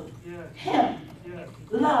know him.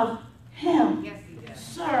 Love him.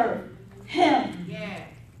 Serve him.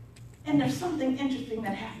 And there's something interesting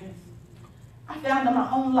that happens. I found in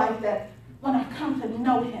my own life that when I come to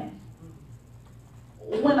know him,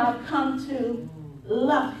 when I've come to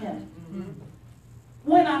love him,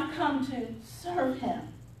 when I've come to serve him,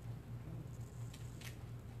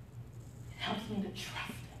 it helps me to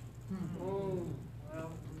trust him.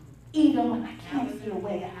 Even when I can't see a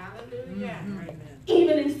way out.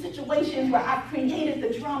 Even in situations where I've created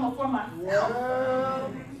the drama for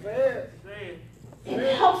myself.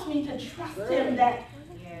 It helps me to trust him that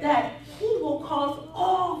he will cause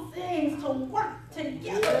all things to work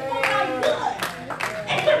together for my good.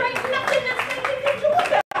 And there ain't nothing that Satan can do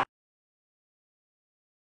about it.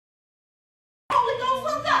 Holy Ghost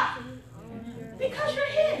will God. Because you're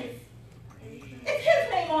his. It's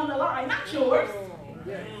his name on the line, not yours.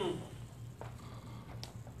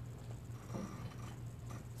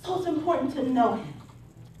 So it's important to know him.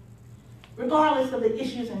 Regardless of the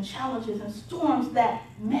issues and challenges and storms that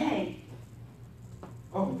may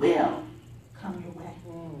or will come your way,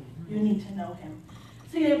 you need to know him.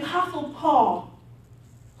 See, the Apostle Paul,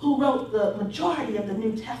 who wrote the majority of the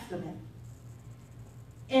New Testament,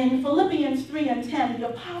 in Philippians 3 and 10, the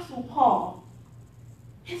Apostle Paul,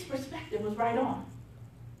 his perspective was right on.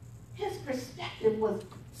 His perspective was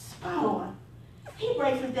spot on. He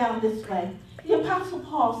breaks it down this way. The Apostle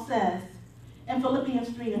Paul says in Philippians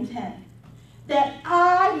 3 and 10, that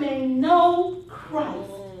I may know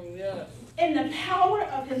Christ in the power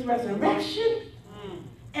of his resurrection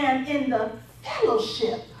and in the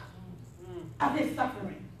fellowship of his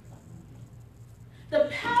suffering. The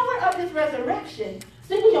power of his resurrection.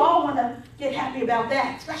 See, we all want to get happy about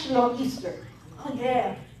that, especially on Easter. Oh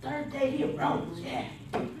yeah, third day he arose. Yeah.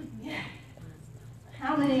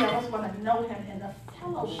 How many of us want to know him in the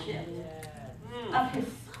fellowship of his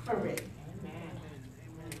suffering?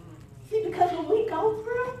 See, because when we go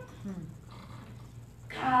through,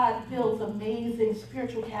 God builds amazing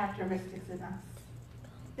spiritual characteristics in us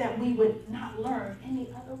that we would not learn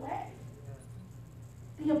any other way.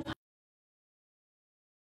 The apostle,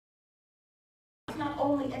 not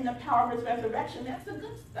only in the power of his resurrection, that's the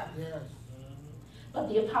good stuff. But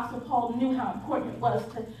the Apostle Paul knew how important it was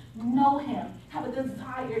to know him, have a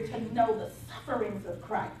desire to know the sufferings of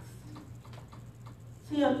Christ.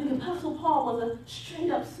 See, the Apostle Paul was a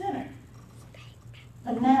straight-up sinner.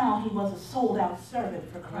 But now he was a sold-out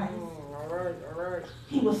servant for Christ. All right.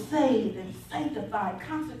 He was saved and sanctified,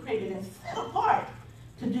 consecrated, and set apart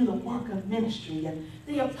to do the work of ministry. And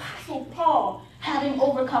the Apostle Paul, having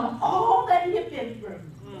overcome all that he had been through,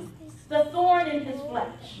 the thorn in his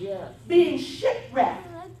flesh, being shipwrecked,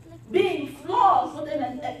 being flogged within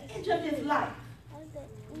an inch of his life,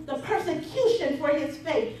 the persecution for his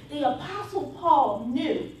faith, the Apostle Paul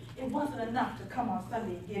knew it wasn't enough to come on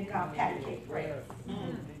Sunday and give God patty cake praise.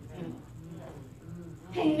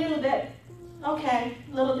 He knew that, okay,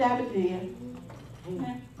 little Davidia,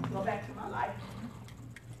 go back to my life.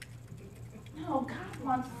 No, God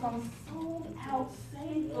wants some sold out,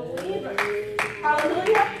 saved believers.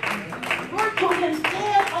 Hallelujah. Who can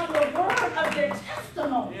stand on the word of their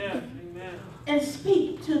testimony and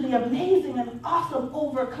speak to the amazing and awesome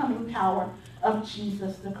overcoming power of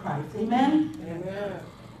Jesus the Christ. Amen? Amen.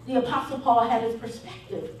 The Apostle Paul had his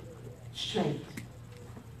perspective straight.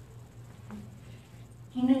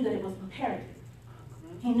 He knew that it was imperative.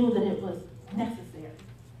 He knew that it was necessary.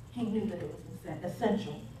 He knew that it was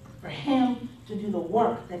essential for him to do the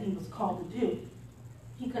work that he was called to do.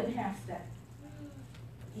 He couldn't half-step.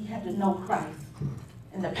 He had to know Christ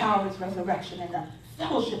and the power of his resurrection and the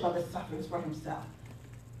fellowship of his sufferings for himself.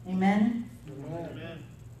 Amen? Amen.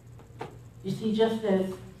 You see, just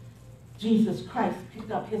as Jesus Christ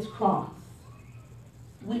picked up his cross,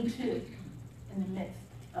 we too, in the midst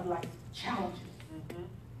of life's challenges,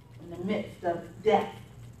 in the midst of death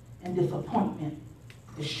and disappointment,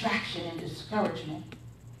 distraction and discouragement,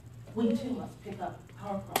 we too must pick up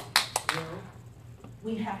our cross.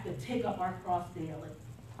 We have to take up our cross daily.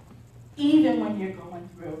 Even when you're going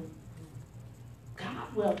through,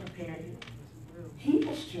 God will prepare you. He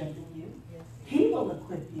will strengthen you. He will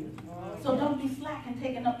equip you. So don't be slack in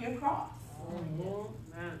taking up your cross.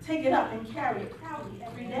 Take it up and carry it proudly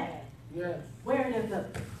every day. Wear it as a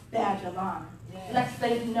badge of honor. Let's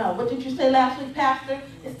say no. What did you say last week, Pastor?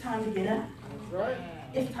 It's time to get up.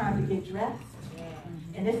 It's time to get dressed.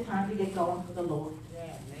 And it's time to get going for the Lord.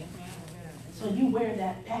 So you wear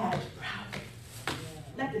that badge proudly.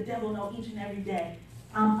 Let the devil know each and every day,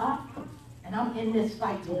 I'm up and I'm in this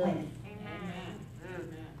fight to win.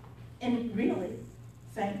 And really,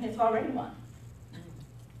 Satan has already won.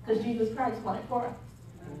 Because Jesus Christ won it for us.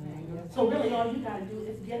 So really all you got to do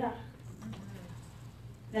is get up.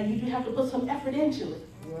 Now you do have to put some effort into it.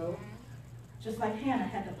 Just like Hannah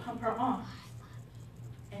had to pump her arms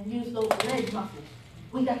and use those leg muscles.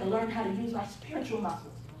 We got to learn how to use our spiritual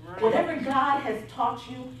muscles. Whatever God has taught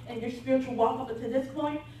you in your spiritual walk up to this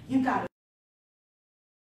point, you got to.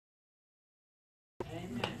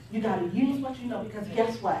 You got to use what you know, because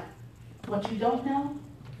guess what? What you don't know,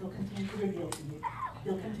 He'll continue to reveal to you.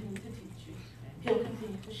 He'll continue to teach you. He'll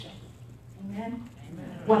continue to show you. Amen?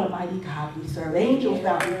 Amen. What a mighty God we serve. Angels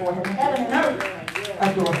bow before Him. Heaven and earth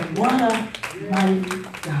adore Him. What a mighty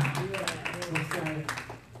God we serve.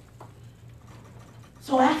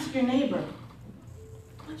 So ask your neighbor,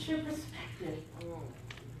 what's your perspective?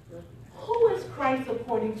 Who is Christ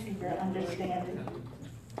according to your understanding?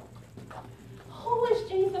 Who is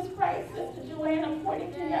Jesus Christ, Sister Joanne,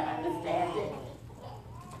 according to your understanding?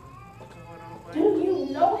 Do you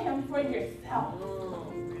know Him for yourself?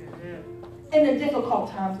 In the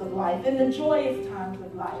difficult times of life, in the joyous times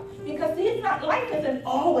of life. Because see, it's not, life isn't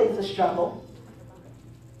always a struggle.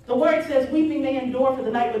 The word says, weeping may endure for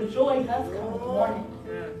the night, but joy does come in the morning.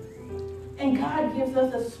 And God gives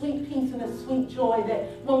us a sweet peace and a sweet joy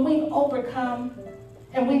that when we've overcome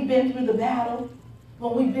and we've been through the battle,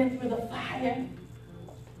 when we've been through the fire,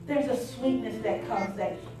 there's a sweetness that comes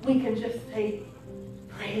that we can just say,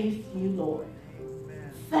 praise you, Lord.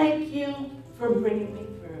 Thank you for bringing me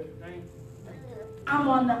through. I'm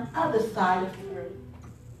on the other side of through.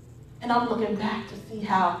 And I'm looking back to see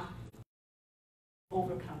how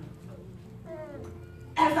overcome.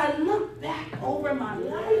 As I look back over my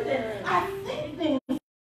life and I think things,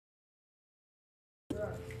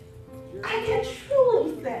 I can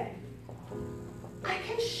truly say, I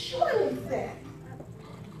can surely say,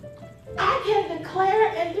 I can declare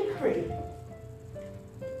and decree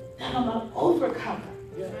that I'm an overcomer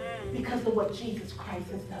because of what Jesus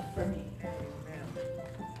Christ has done for me.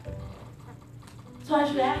 So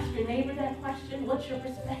as you ask your neighbor that question, what's your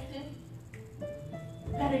perspective?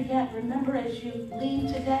 Better yet, remember as you leave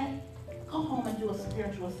today, go home and do a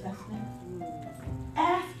spiritual assessment.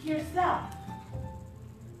 Ask yourself,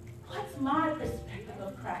 what's my perspective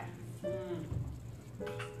of Christ?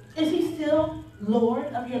 Is He still Lord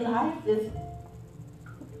of your life? Is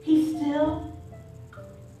He still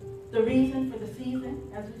the reason for the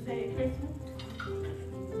season, as we say at Christmas?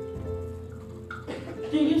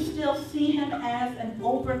 Do you still see Him as an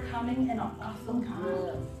overcoming and an awesome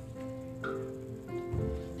God?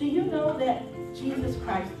 Do you know that Jesus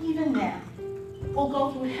Christ, even now, will go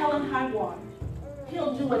through hell and high water?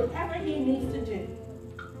 He'll do whatever He needs to do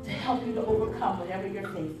to help you to overcome whatever you're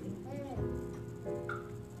facing.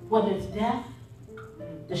 Whether it's death,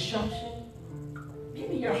 destruction,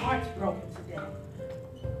 maybe your heart's broken today.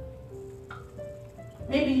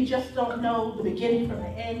 Maybe you just don't know the beginning from the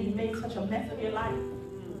end. You made such a mess of your life.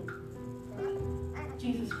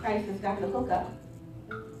 Jesus Christ has got the hook up.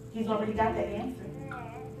 He's already got the answer.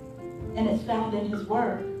 And it's found in his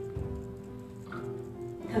word.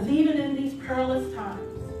 Because even in these perilous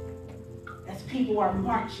times, as people are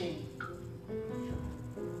marching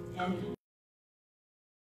and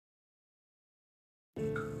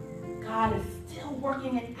God is still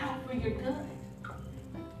working it out for your good.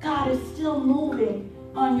 God is still moving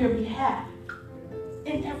on your behalf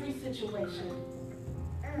in every situation.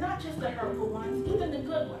 Not just the hurtful ones, even the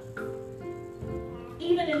good ones.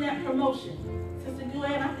 Even in that promotion. Sister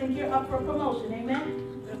Duane, I think you're up for promotion,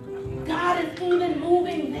 amen? God is even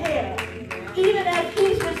moving there. Even as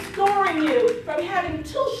he's restoring you from having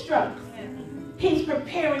 2 strokes, he's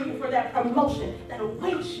preparing you for that promotion that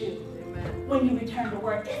awaits you when you return to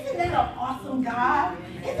work. Isn't that an awesome God?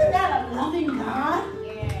 Isn't that a loving God?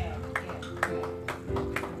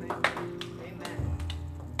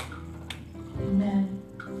 Amen.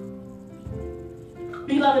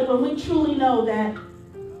 Beloved, when we truly know that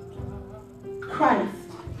Christ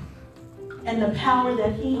and the power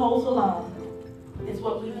that he holds alone is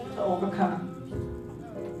what we need to overcome,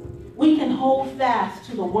 we can hold fast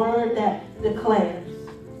to the word that declares,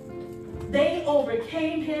 they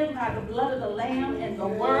overcame him by the blood of the Lamb and the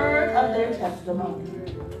word of their testimony.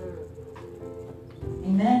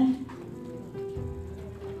 Amen.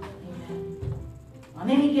 Amen. On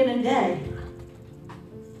any given day,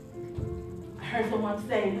 I heard someone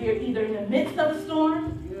say, we are either in the midst of a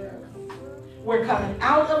storm, we're coming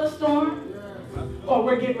out of a storm, or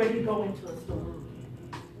we're getting ready to go into a storm.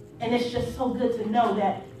 And it's just so good to know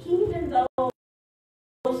that even though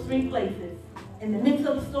those 3 places, in the midst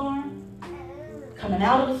of a storm, coming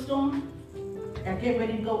out of a storm, and getting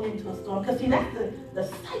ready to go into a storm. Because see, that's the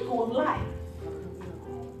cycle of life.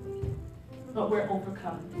 But we're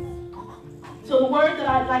overcoming. So the word that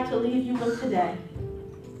I'd like to leave you with today,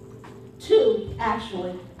 2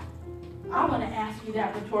 actually, I want to ask you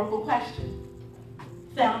that rhetorical question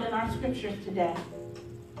found in our scriptures today.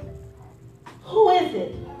 Who is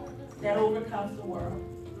it that overcomes the world?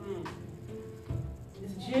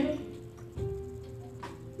 Is it you?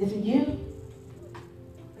 Is it you?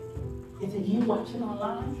 Is it you watching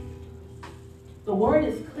online? The word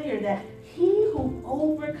is clear that he who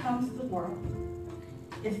overcomes the world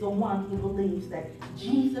is the one who believes that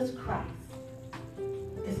Jesus Christ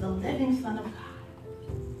is the living Son of God.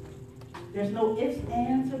 There's no ifs,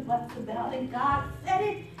 ands, or buts about it. God said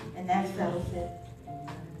it, and that settles it.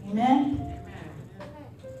 Amen?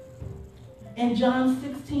 In John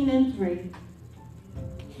 16:3,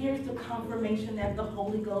 here's the confirmation that the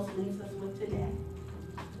Holy Ghost leaves us with today.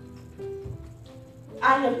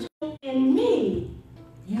 I have told you, in me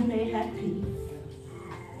you may have peace.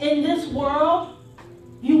 In this world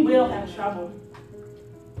you will have trouble.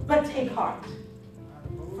 But take heart,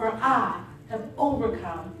 for I have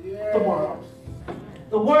overcome the world.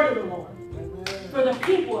 The word of the Lord for the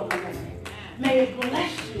people of the Lord. May it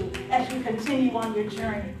bless you as you continue on your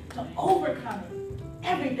journey to overcoming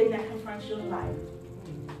everything that confronts your life.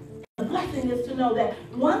 The blessing is to know that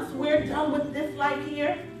once we're done with this life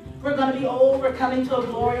here, we're going to be overcoming to a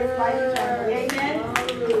glorious life eternally. Amen?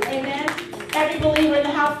 Amen? Every believer in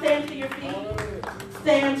the house, stand to your feet.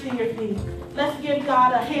 Stand to your feet. Let's give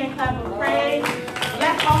God a hand clap of praise.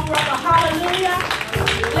 Let's offer up a hallelujah.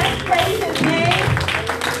 Let's praise his name.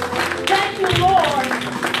 Thank you, Lord,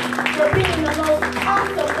 for being the most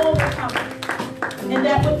awesome overcomer. And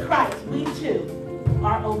that with Christ, we too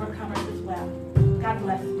are overcomers as well. God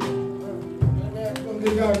bless you. Amen. We're going to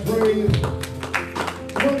give God praise.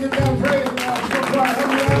 We're going to give God praise now. So far,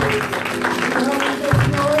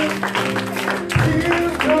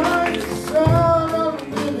 Jesus Christ, Son of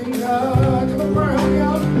the living God. Come on, prayer, help me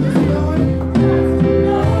out. Let's keep going.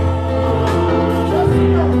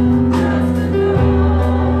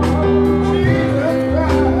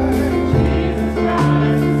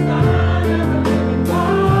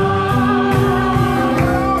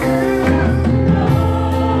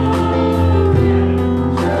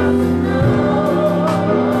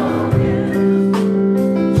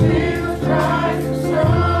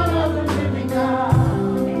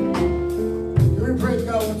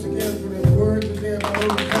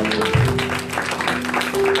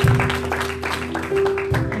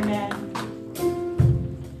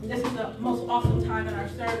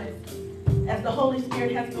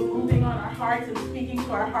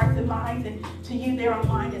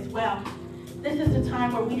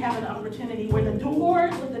 Where we have an opportunity where the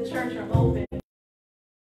doors of the church are open.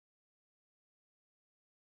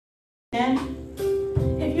 And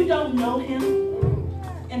if you don't know him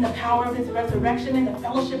in the power of his resurrection and the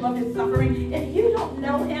fellowship of his suffering, if you don't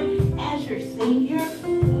know him as your Savior,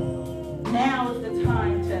 now is the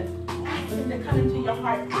time to ask him to come into your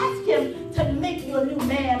heart. Ask him to make you a new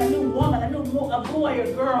man, a new woman, a boy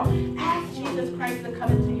or girl. Ask Jesus Christ to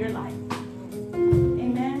come into your life.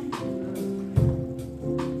 Amen.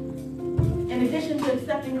 In addition to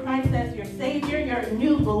accepting Christ as your Savior, you're a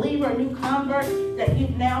new believer, a new convert, that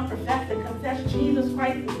you've now professed and confessed Jesus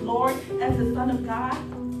Christ as Lord, as the Son of God.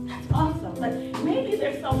 That's awesome. But maybe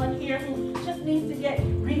there's someone here who just needs to get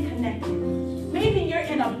reconnected. Maybe you're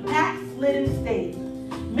in a backslidden state.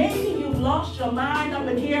 Maybe you've lost your mind up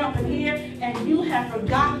in here, and you have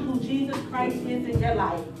forgotten who Jesus Christ is in your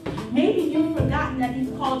life. Maybe you've forgotten that he's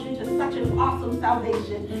called you to such an awesome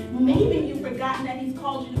salvation. Maybe you've forgotten that he's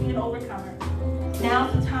called you to be an overcomer.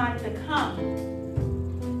 Now's the time to come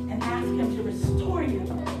and ask him to restore you.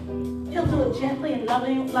 He'll do it gently and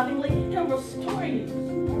lovingly. He'll restore you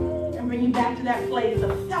and bring you back to that place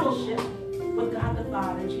of fellowship with God the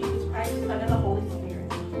Father, Jesus Christ, the Son, and the Holy Spirit.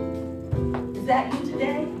 Is that you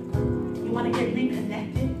today? You want to get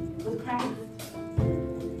reconnected with Christ?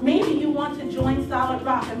 Maybe you want to join Solid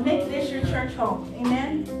Rock and make this your church home.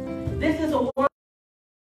 Amen? This is a word.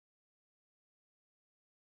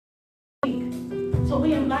 So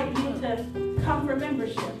we invite you to come for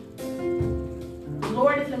membership. The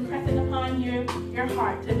Lord is impressing upon your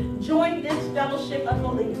heart to join this fellowship of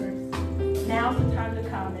believers. Now's the time to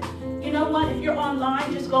come. And you know what? If you're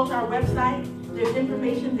online, just go to our website. There's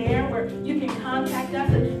information there where you can contact us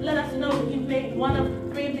and let us know that you've made one of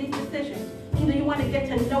 3 of these decisions. Either you want to get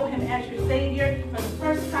to know him as your Savior for the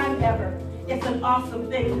first time ever. It's an awesome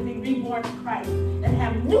thing to be reborn in Christ and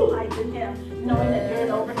have new life in him, knowing that you're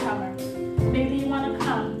an overcomer. Maybe you want to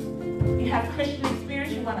come. You have Christian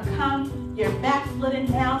experience, you want to come. You're backslidden,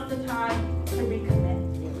 now's the time to recommit.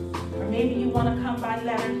 Or maybe you want to come by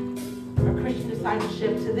letter or Christian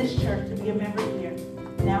discipleship to this church to be a member here.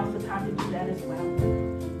 Now's the time to do that as well.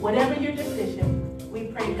 Whatever your decision, we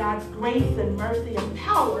pray God's grace and mercy and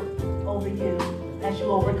power over you as you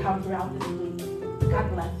overcome throughout this week. God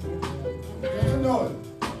bless you. Just know it.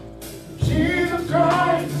 Jesus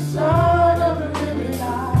Christ, the Son of the living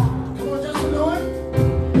God. Come on, just to know it.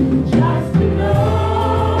 Just to know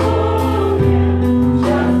him.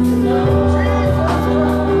 Just to know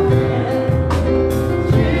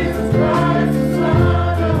Jesus Christ, the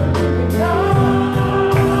Son of the living God.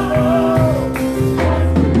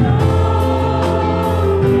 Just to know him. Just to know him.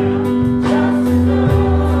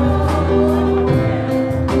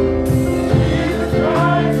 Jesus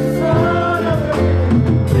Christ, the Son of the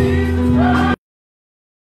living God. Jesus Christ.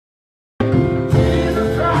 Jesus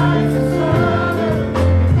Christ, the Son of the living.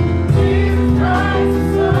 Jesus Christ, the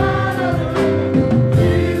Son of the living.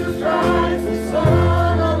 Jesus Christ, the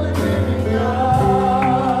Son of the living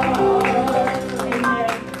God. Amen.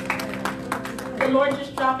 The Lord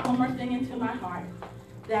just dropped one more thing into my heart,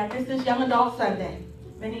 that this is Young Adult Sunday.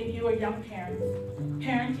 Many of you are young parents,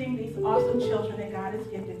 parenting these awesome children that God has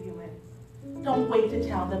gifted you with. Don't wait to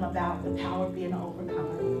tell them about the power of being an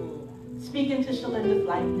overcomer. Speak into Shalinda's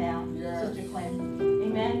life now, Sister Clinton.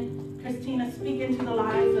 Amen. Christina, speak into the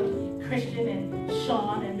lives of Christian and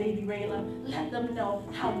Sean and baby Rayla. Let them know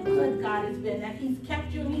how good God has been, that he's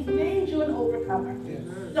kept you and he's made you an overcomer.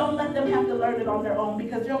 Don't let them have to learn it on their own,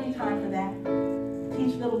 because there'll be time for that.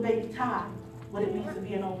 Teach little baby Todd what it means to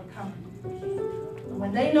be an overcomer. And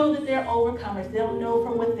when they know that they're overcomers, they'll know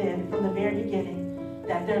from within, from the very beginning,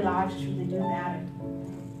 that their lives truly do matter.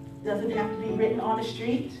 Doesn't have to be written on the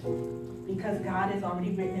street, because God has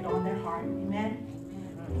already written it on their heart. Amen?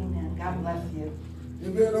 Amen. God bless you.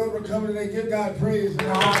 You've been overcoming today. Give God praise. And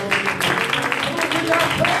honor. Give God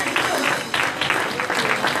praise.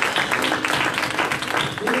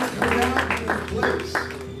 Let's come down to this place.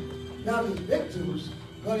 Now the victims,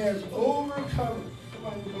 God has overcome.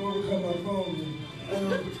 Somebody can overcome my phone.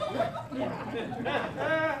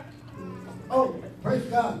 Oh, praise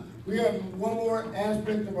God. We have one more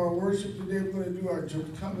aspect of our worship today. We're going to do our church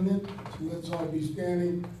covenant. So let's all be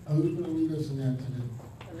standing. Who's going to lead us in that today?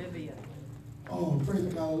 Olivia. Oh, praise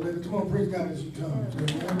God, Olivia. Come on, praise God as you come.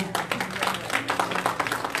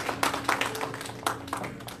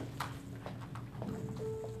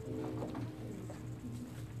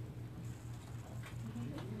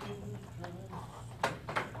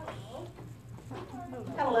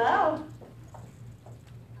 Hello.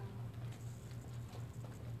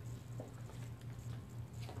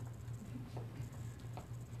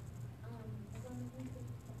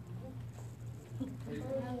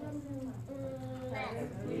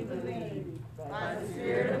 We believe by the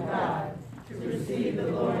Spirit of God to receive the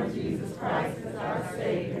Lord Jesus Christ as our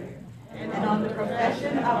Savior, And on the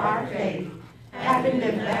profession of our faith, having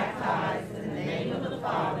been baptized in the name of the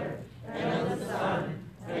Father, and of the Son,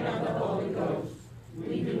 and of the Holy Ghost,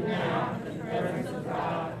 we do now confirm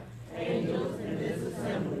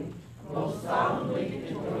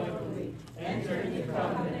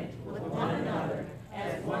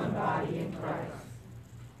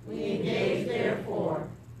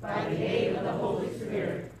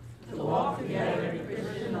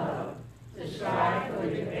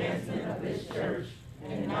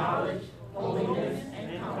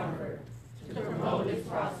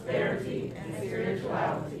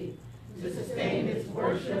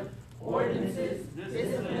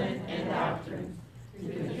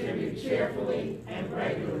contribute cheerfully and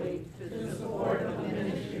regularly to the support of the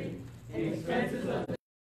ministry, the expenses of the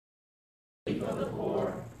relief of the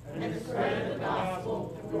poor, and the spread of the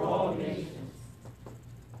gospel through all nations.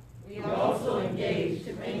 We also engage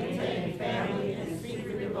to maintain family and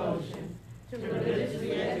secret devotion, to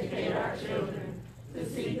religiously educate our children, to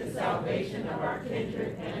seek the salvation of our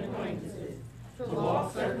kindred and acquaintances, to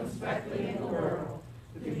walk circumspectly in the world,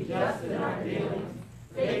 to be just in our dealings,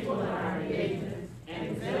 faithful in our engagements,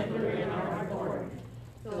 and exemplary in our reporting,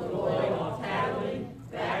 to avoid all tattling,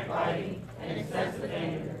 backbiting, and excessive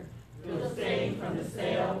anger, to abstain from the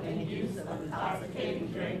sale and use of intoxicating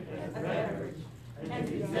drink as beverage, and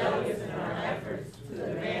to be zealous in our efforts to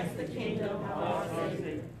advance the kingdom of our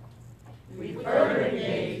Savior. We further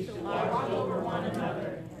engage to watch over one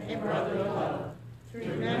another in brotherly love, to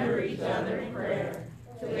remember each other in prayer,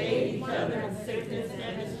 to aid each other in sickness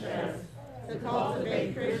and distress, to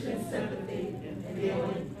cultivate Christian sympathy in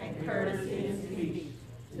feeling and courtesy in speech,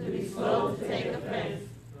 to be slow to take offense,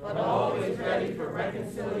 but always ready for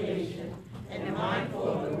reconciliation, and mindful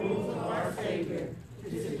of the rules of our Savior,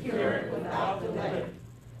 to secure it without delay.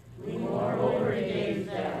 We moreover engage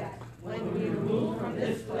that, when we remove from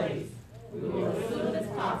this place, we will as soon as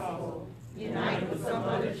possible unite with some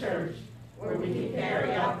other church where we can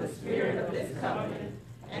carry out the spirit of this covenant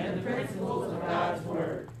and the principles of God's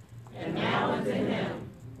word. And now unto him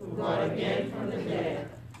who brought again from the dead,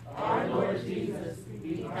 our Lord Jesus,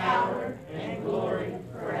 be power and glory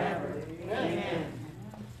forever. Amen.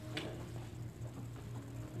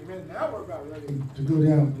 Amen. Now we're about ready to go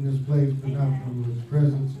down in this place, but not from his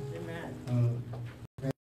presence. Amen.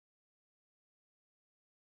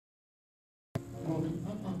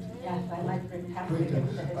 Yes, I like to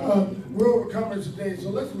We're overcomers today, so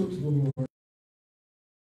let's look to the Lord.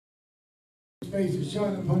 His face is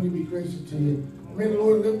shine upon you, be gracious to you. May the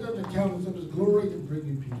Lord lift up the countenance of his glory and bring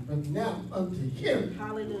you peace. But now unto him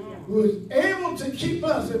who is able to keep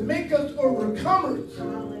us and make us overcomers,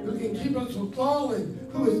 who can keep us from falling,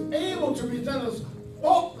 who is able to present us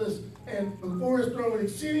faultless and before his throne with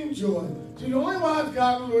exceeding joy. To the only wise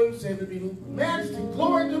God, Lord and Savior, be majesty,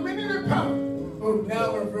 glory, dominion, and power, both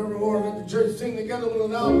now and forevermore. Let the church sing together with a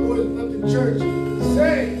loud voice. Let the church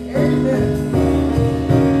say,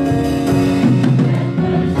 Amen.